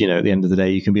at least, at the end of the day,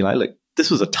 you can be like, look,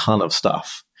 this was a ton of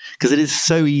stuff. Because it is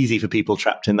so easy for people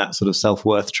trapped in that sort of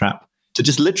self-worth trap to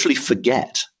just literally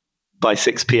forget by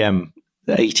 6 p.m.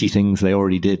 the 80 things they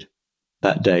already did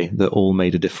that day that all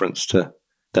made a difference to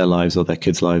their lives or their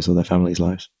kids' lives or their families'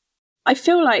 lives. I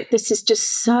feel like this is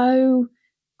just so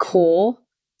core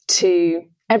to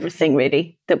everything,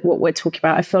 really, that what we're talking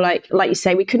about. I feel like you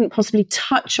say, we couldn't possibly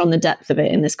touch on the depth of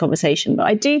it in this conversation. But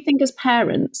I do think as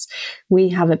parents, we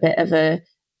have a bit of an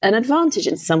advantage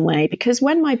in some way, because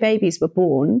when my babies were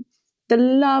born, the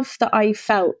love that I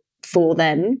felt for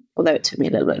them, although it took me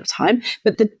a little bit of time,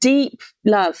 but the deep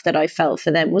love that I felt for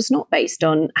them was not based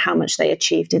on how much they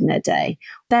achieved in their day.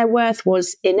 Their worth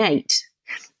was innate.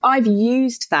 I've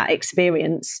used that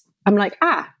experience. I'm like,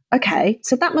 okay,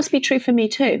 so that must be true for me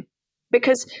too,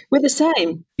 because we're the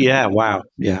same. Yeah, wow.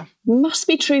 Yeah. Must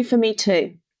be true for me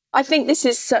too. I think this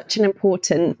is such an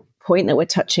important point that we're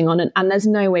touching on, and there's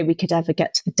no way we could ever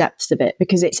get to the depths of it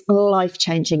because it's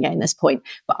life-changing getting this point.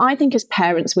 But I think as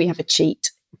parents, we have a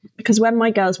cheat. Because when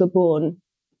my girls were born,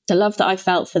 the love that I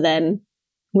felt for them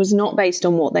was not based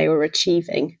on what they were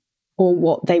achieving or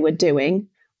what they were doing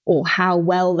or how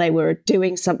well they were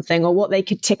doing something or what they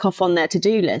could tick off on their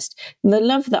to-do list. The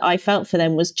love that I felt for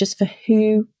them was just for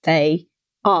who they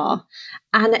are.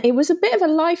 And it was a bit of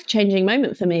a life-changing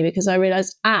moment for me, because I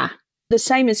realized, the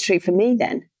same is true for me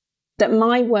then. That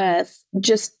my worth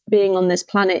just being on this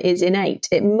planet is innate.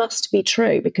 It must be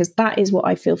true, because that is what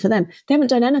I feel for them. They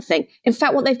haven't done anything. In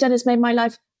fact, what they've done is made my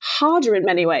life harder in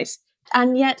many ways.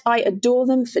 And yet I adore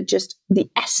them for just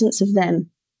the essence of them.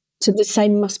 So the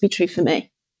same must be true for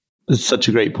me. That's such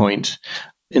a great point.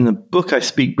 In the book, I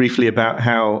speak briefly about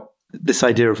how this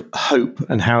idea of hope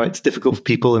and how it's difficult for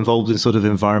people involved in sort of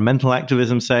environmental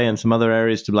activism, say, and some other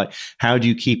areas to be like, how do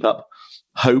you keep up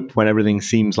hope when everything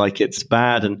seems like it's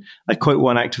bad? And I quote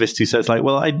one activist who says, like,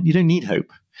 well, you don't need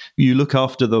hope. You look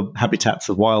after the habitats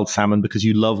of wild salmon because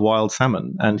you love wild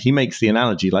salmon. And he makes the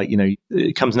analogy, like,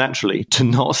 it comes naturally to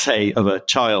not say of a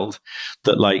child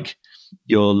that, like,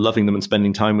 you're loving them and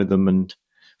spending time with them and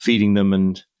feeding them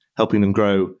and helping them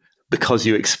grow because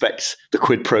you expect the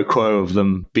quid pro quo of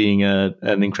them being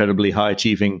an incredibly high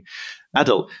achieving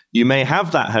adult. You may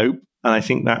have that hope. And I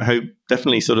think that hope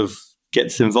definitely sort of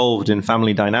gets involved in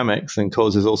family dynamics and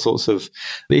causes all sorts of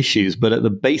issues. But at the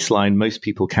baseline, most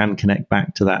people can connect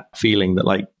back to that feeling that,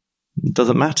 like, it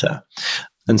doesn't matter.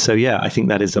 And so, yeah, I think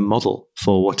that is a model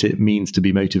for what it means to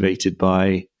be motivated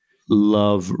by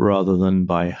love rather than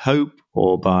by hope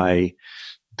or by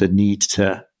the need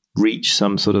to reach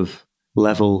some sort of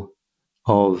level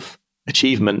of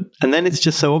achievement. And then it's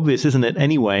just so obvious, isn't it,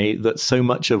 anyway, that so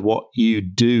much of what you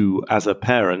do as a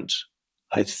parent,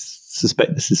 I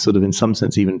suspect this is sort of in some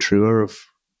sense even truer of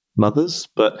mothers,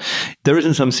 but there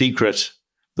isn't some secret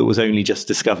that was only just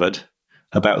discovered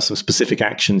about some specific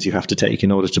actions you have to take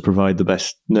in order to provide the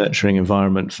best nurturing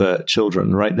environment for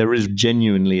children, right? There is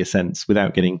genuinely a sense,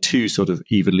 without getting too sort of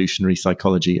evolutionary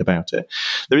psychology about it,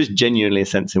 there is genuinely a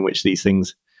sense in which these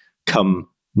things come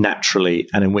naturally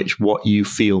and in which what you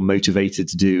feel motivated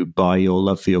to do by your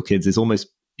love for your kids is almost,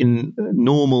 in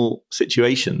normal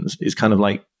situations, is kind of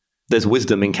like there's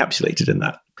wisdom encapsulated in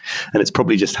that. And it's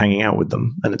probably just hanging out with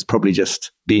them, and it's probably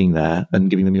just being there and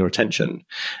giving them your attention.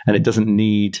 And it doesn't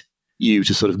need you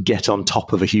to sort of get on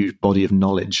top of a huge body of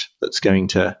knowledge that's going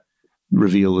to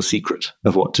reveal the secret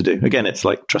of what to do. Again, it's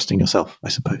like trusting yourself, I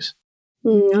suppose.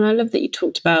 And I love that you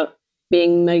talked about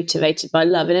being motivated by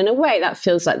love. And in a way, that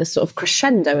feels like the sort of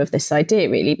crescendo of this idea,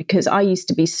 really, because I used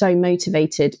to be so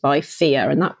motivated by fear,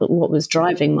 and that was what was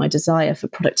driving my desire for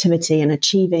productivity and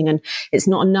achieving, and it's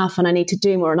not enough, and I need to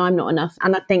do more, and I'm not enough.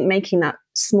 And I think making that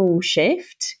small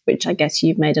shift, which I guess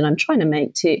you've made and I'm trying to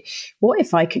make too, what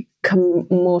if I could come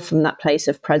more from that place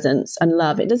of presence and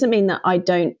love? It doesn't mean that I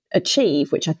don't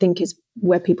achieve, which I think is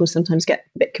where people sometimes get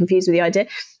a bit confused with the idea.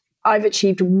 I've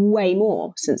achieved way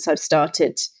more since I've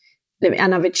started,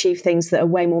 and I've achieved things that are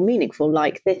way more meaningful,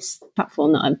 like this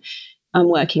platform that I'm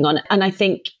working on. And I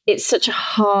think it's such a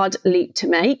hard leap to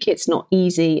make. It's not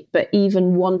easy, but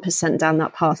even 1% down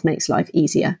that path makes life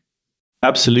easier.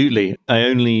 Absolutely. I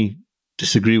only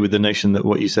disagree with the notion that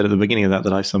what you said at the beginning of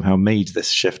that I've somehow made this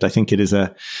shift. I think it is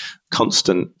a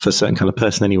constant for a certain kind of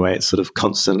person anyway. It sort of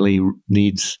constantly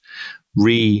needs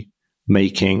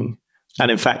remaking. And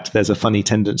in fact, there's a funny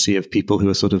tendency of people who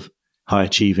are sort of high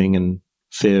achieving and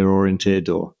fear-oriented,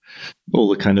 or all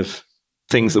the kind of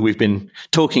things that we've been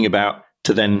talking about,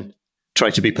 to then try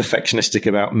to be perfectionistic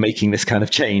about making this kind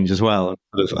of change as well, and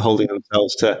sort of holding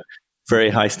themselves to very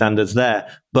high standards there.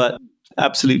 But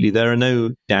absolutely, there are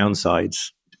no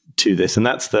downsides to this. And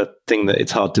that's the thing that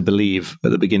it's hard to believe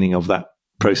at the beginning of that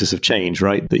process of change,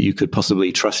 right? That you could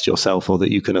possibly trust yourself, or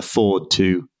that you can afford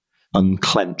to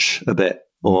unclench a bit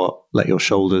or let your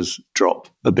shoulders drop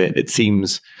a bit. It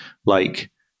seems like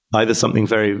either something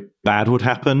very bad would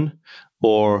happen,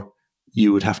 or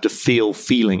you would have to feel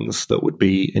feelings that would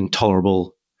be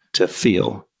intolerable to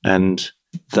feel. And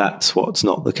that's what's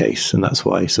not the case. And that's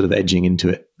why sort of edging into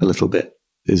it a little bit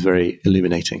is very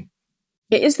illuminating.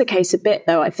 It is the case a bit,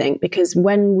 though, I think, because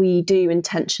when we do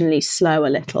intentionally slow a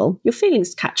little, your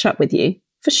feelings catch up with you,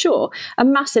 for sure. A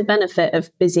massive benefit of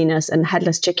busyness and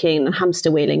headless chicken and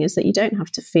hamster wheeling is that you don't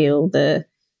have to feel the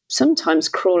sometimes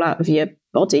crawl out of your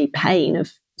body pain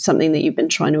of something that you've been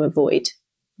trying to avoid.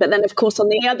 But then, of course, on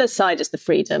the other side is the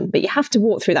freedom. But you have to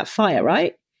walk through that fire,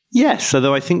 right? Yes,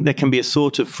 although I think there can be a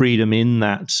sort of freedom in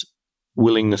that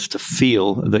willingness to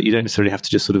feel, that you don't necessarily have to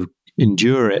just sort of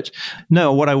endure it.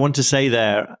 No, what I want to say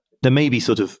there may be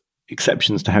sort of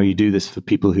exceptions to how you do this for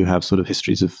people who have sort of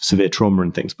histories of severe trauma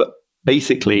and things. But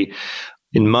basically,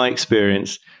 in my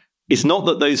experience, it's not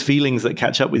that those feelings that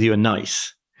catch up with you are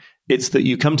nice. It's that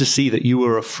you come to see that you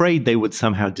were afraid they would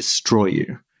somehow destroy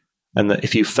you, and that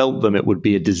if you felt them, it would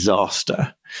be a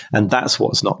disaster. And that's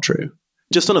what's not true.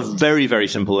 Just on a very, very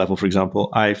simple level, for example,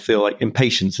 I feel like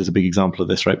impatience is a big example of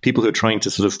this, right? People who are trying to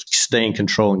sort of stay in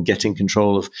control and get in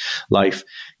control of life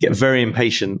get very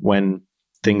impatient when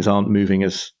things aren't moving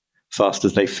as fast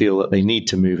as they feel that they need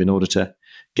to move in order to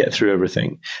get through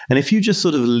everything. And if you just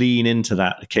sort of lean into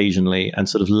that occasionally and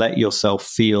sort of let yourself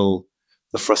feel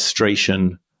the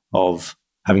frustration of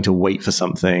having to wait for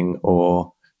something,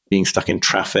 or being stuck in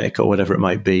traffic, or whatever it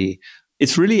might be,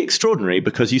 it's really extraordinary,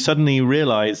 because you suddenly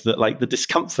realize that like the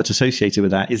discomfort associated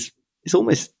with that is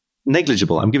almost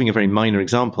negligible. I'm giving a very minor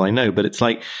example, I know, but it's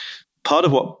like part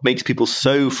of what makes people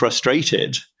so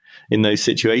frustrated in those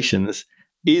situations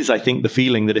is, I think, the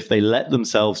feeling that if they let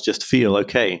themselves just feel,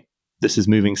 okay, this is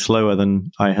moving slower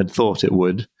than I had thought it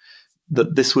would,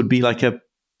 that this would be like a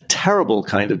terrible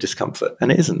kind of discomfort.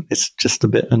 And it isn't. It's just a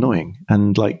bit annoying.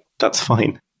 And like, that's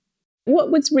fine.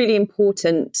 What was really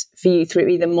important for you through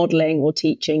either modelling or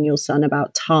teaching your son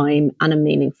about time and a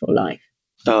meaningful life?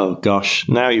 Oh, gosh.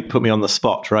 Now you put me on the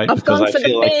spot, right? I've gone for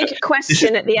the big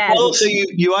question at the end. Also,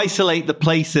 you isolate the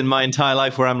place in my entire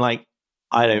life where I'm like,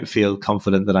 I don't feel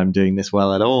confident that I'm doing this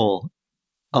well at all.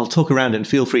 I'll talk around it, and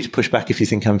feel free to push back if you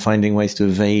think I'm finding ways to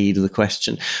evade the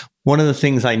question. One of the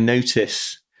things I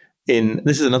notice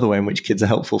this is another way in which kids are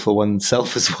helpful for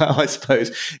oneself as well, I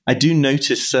suppose. I do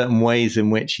notice certain ways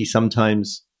in which he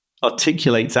sometimes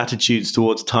articulates attitudes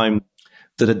towards time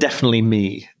that are definitely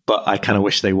me, but I kind of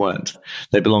wish they weren't.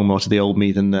 They belong more to the old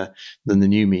me than the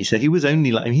new me. So he was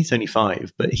only he's only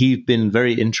 5, but he'd been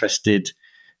very interested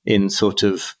in sort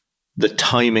of the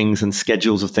timings and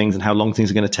schedules of things and how long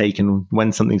things are going to take and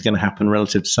when something's going to happen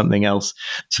relative to something else.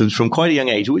 So from quite a young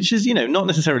age, which is, not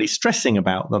necessarily stressing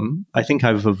about them. I think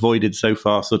I've avoided so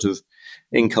far sort of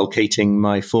inculcating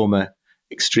my former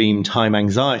extreme time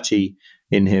anxiety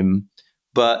in him.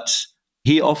 But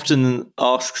he often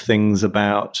asks things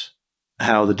about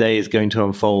how the day is going to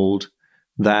unfold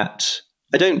that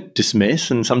I don't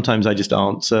dismiss. And sometimes I just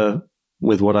answer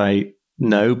with what I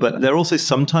know. But there are also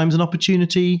sometimes an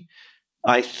opportunity,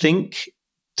 I think,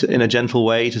 in a gentle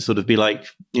way to sort of be like,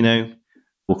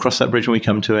 we'll cross that bridge when we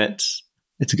come to it.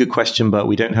 It's a good question, but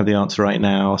we don't have the answer right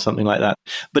now, or something like that.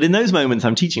 But in those moments,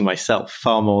 I'm teaching myself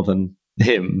far more than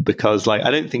him, because like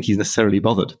I don't think he's necessarily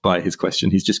bothered by his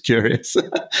question. He's just curious.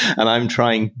 And I'm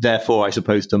trying, therefore, I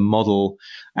suppose, to model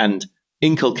and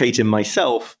inculcate in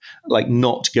myself, like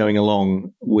not going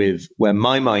along with where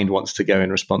my mind wants to go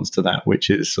in response to that, which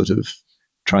is sort of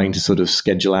trying to sort of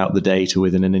schedule out the day to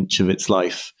within an inch of its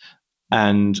life.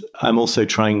 And I'm also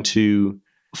trying to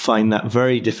find that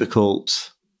very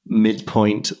difficult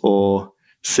midpoint or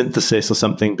synthesis or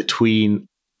something between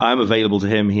I'm available to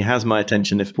him, he has my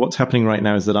attention. If what's happening right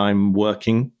now is that I'm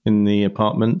working in the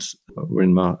apartment, we're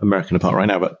in my American apartment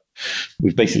right now, but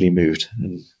we've basically moved.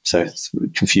 And so it's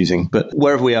confusing. But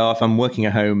wherever we are, if I'm working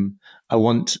at home, I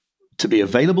want to be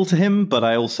available to him, but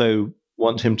I also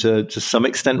want him to some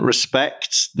extent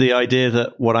respect the idea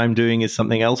that what I'm doing is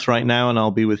something else right now and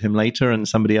I'll be with him later and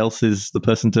somebody else is the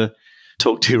person to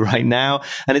talk to right now.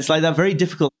 And it's like that very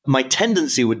difficult. My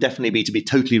tendency would definitely be to be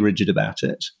totally rigid about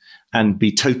it and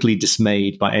be totally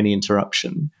dismayed by any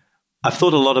interruption. I've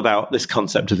thought a lot about this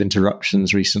concept of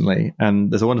interruptions recently.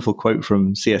 And there's a wonderful quote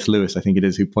from C.S. Lewis, I think it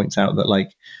is, who points out that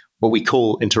like what we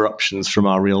call interruptions from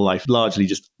our real life largely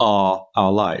just are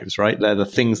our lives, right? They're the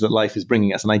things that life is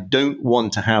bringing us. And I don't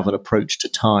want to have an approach to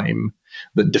time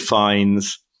that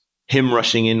defines him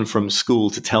rushing in from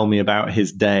school to tell me about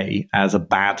his day as a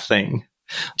bad thing,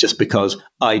 just because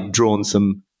I'd drawn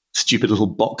some stupid little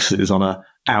boxes on a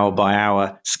hour by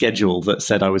hour schedule that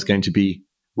said I was going to be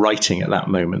writing at that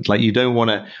moment. Like you don't want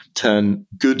to turn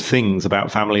good things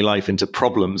about family life into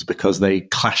problems because they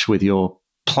clash with your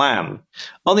plan.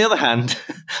 On the other hand,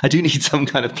 I do need some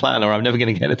kind of plan or I'm never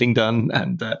going to get anything done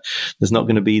and there's not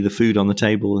going to be the food on the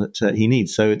table that he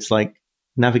needs. So it's like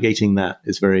navigating that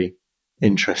is very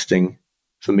interesting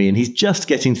for me. And he's just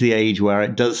getting to the age where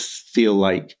it does feel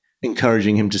like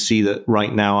encouraging him to see that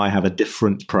right now I have a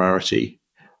different priority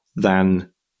than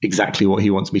exactly what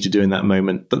he wants me to do in that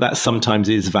moment. But that sometimes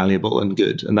is valuable and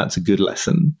good. And that's a good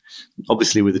lesson.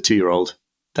 Obviously, with a 2-year-old,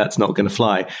 that's not going to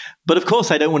fly. But of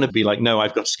course, I don't want to be like, no,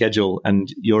 I've got a schedule and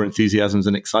your enthusiasms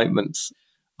and excitements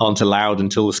aren't allowed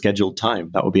until the scheduled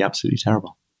time. That would be absolutely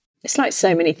terrible. It's like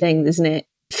so many things, isn't it?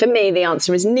 For me, the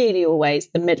answer is nearly always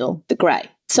the middle, the grey.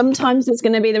 Sometimes there's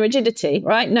going to be the rigidity,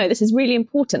 right? No, this is really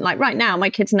important. Like right now, my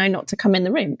kids know not to come in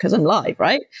the room because I'm live,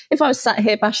 right? If I was sat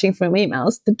here bashing through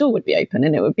emails, the door would be open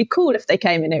and it would be cool if they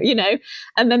came in, you know?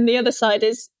 And then the other side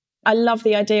is, I love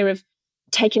the idea of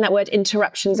taking that word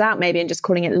interruptions out maybe and just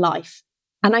calling it life.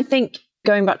 And I think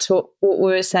going back to what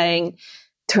we were saying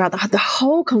throughout the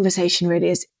whole conversation really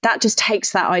is that just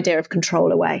takes that idea of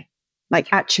control away.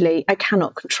 Like, actually, I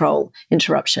cannot control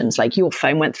interruptions. Like your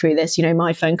phone went through this, you know,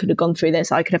 my phone could have gone through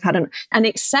this. I could have had and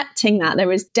accepting that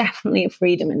there is definitely a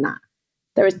freedom in that.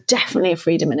 There is definitely a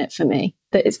freedom in it for me,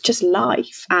 that it's just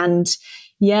life. And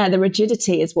yeah, the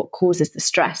rigidity is what causes the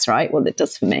stress, right? Well, it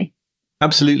does for me.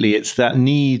 Absolutely. It's that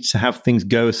need to have things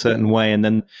go a certain way. And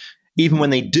then even when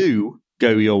they do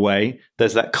go your way,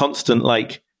 there's that constant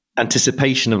like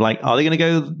anticipation of like, are they going to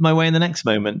go my way in the next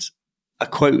moment? I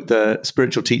quote the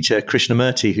spiritual teacher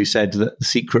Krishnamurti, who said that the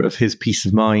secret of his peace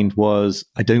of mind was,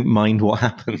 I don't mind what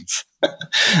happens.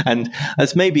 And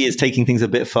as maybe is taking things a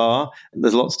bit far,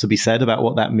 there's lots to be said about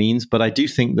what that means. But I do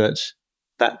think that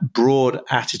that broad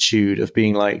attitude of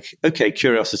being like, okay,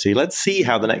 curiosity, let's see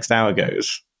how the next hour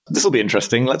goes. This will be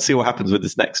interesting. Let's see what happens with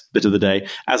this next bit of the day,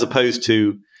 as opposed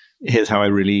to here's how I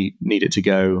really need it to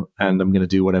go. And I'm going to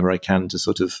do whatever I can to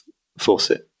sort of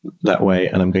force it that way.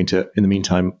 And I'm going to, in the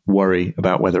meantime, worry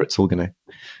about whether it's all going to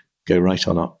go right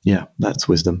or not. Yeah, that's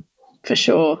wisdom. For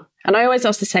sure. And I always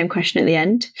ask the same question at the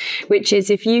end, which is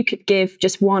if you could give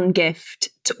just one gift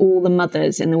to all the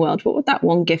mothers in the world, what would that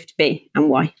one gift be and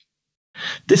why?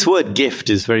 This word gift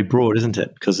is very broad, isn't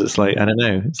it? Because it's like, I don't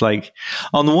know, it's like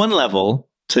on the one level,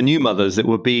 to new mothers, it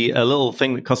would be a little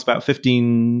thing that costs about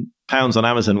 £15 on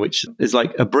Amazon, which is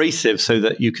like abrasive so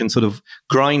that you can sort of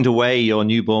grind away your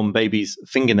newborn baby's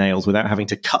fingernails without having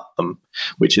to cut them,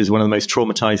 which is one of the most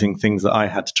traumatizing things that I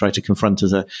had to try to confront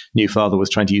as a new father, was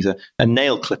trying to use a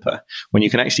nail clipper when you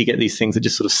can actually get these things that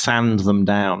just sort of sand them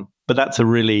down. But that's a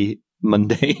really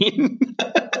mundane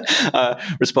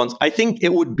response. I think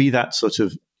it would be that sort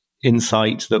of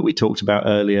insight that we talked about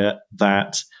earlier,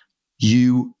 that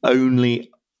you only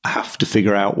have to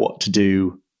figure out what to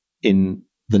do in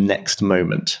the next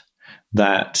moment,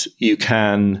 that you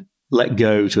can let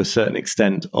go to a certain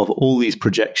extent of all these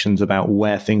projections about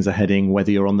where things are heading,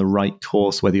 whether you're on the right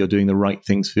course, whether you're doing the right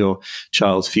things for your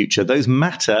child's future. Those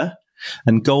matter,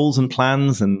 and goals and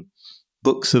plans and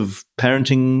books of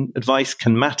parenting advice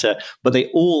can matter, but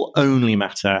they all only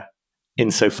matter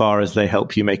insofar as they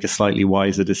help you make a slightly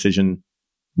wiser decision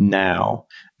now.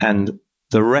 And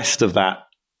the rest of that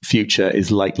future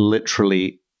is like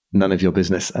literally none of your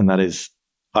business. And that is,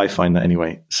 I find that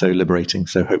anyway, so liberating.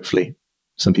 So hopefully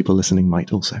some people listening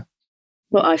might also.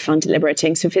 Well, I find it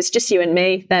liberating. So if it's just you and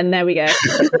me, then there we go.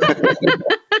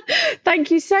 Thank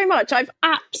you so much. I've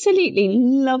absolutely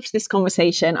loved this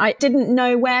conversation. I didn't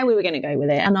know where we were going to go with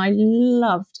it, and I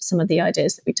loved some of the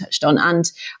ideas that we touched on. And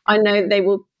I know they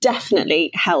will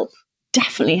definitely help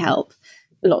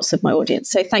lots of my audience.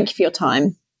 So thank you for your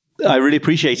time. I really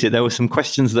appreciate it. There were some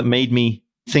questions that made me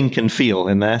think and feel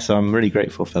in there, so I'm really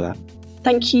grateful for that.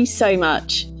 Thank you so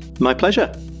much. My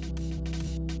pleasure.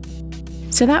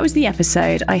 So that was the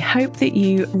episode. I hope that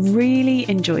you really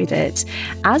enjoyed it.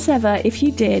 As ever, if you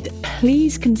did,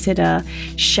 please consider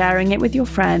sharing it with your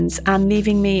friends and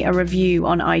leaving me a review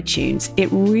on iTunes. It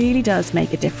really does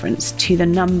make a difference to the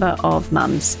number of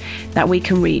mums that we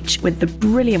can reach with the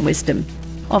brilliant wisdom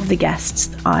of the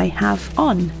guests I have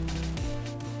on.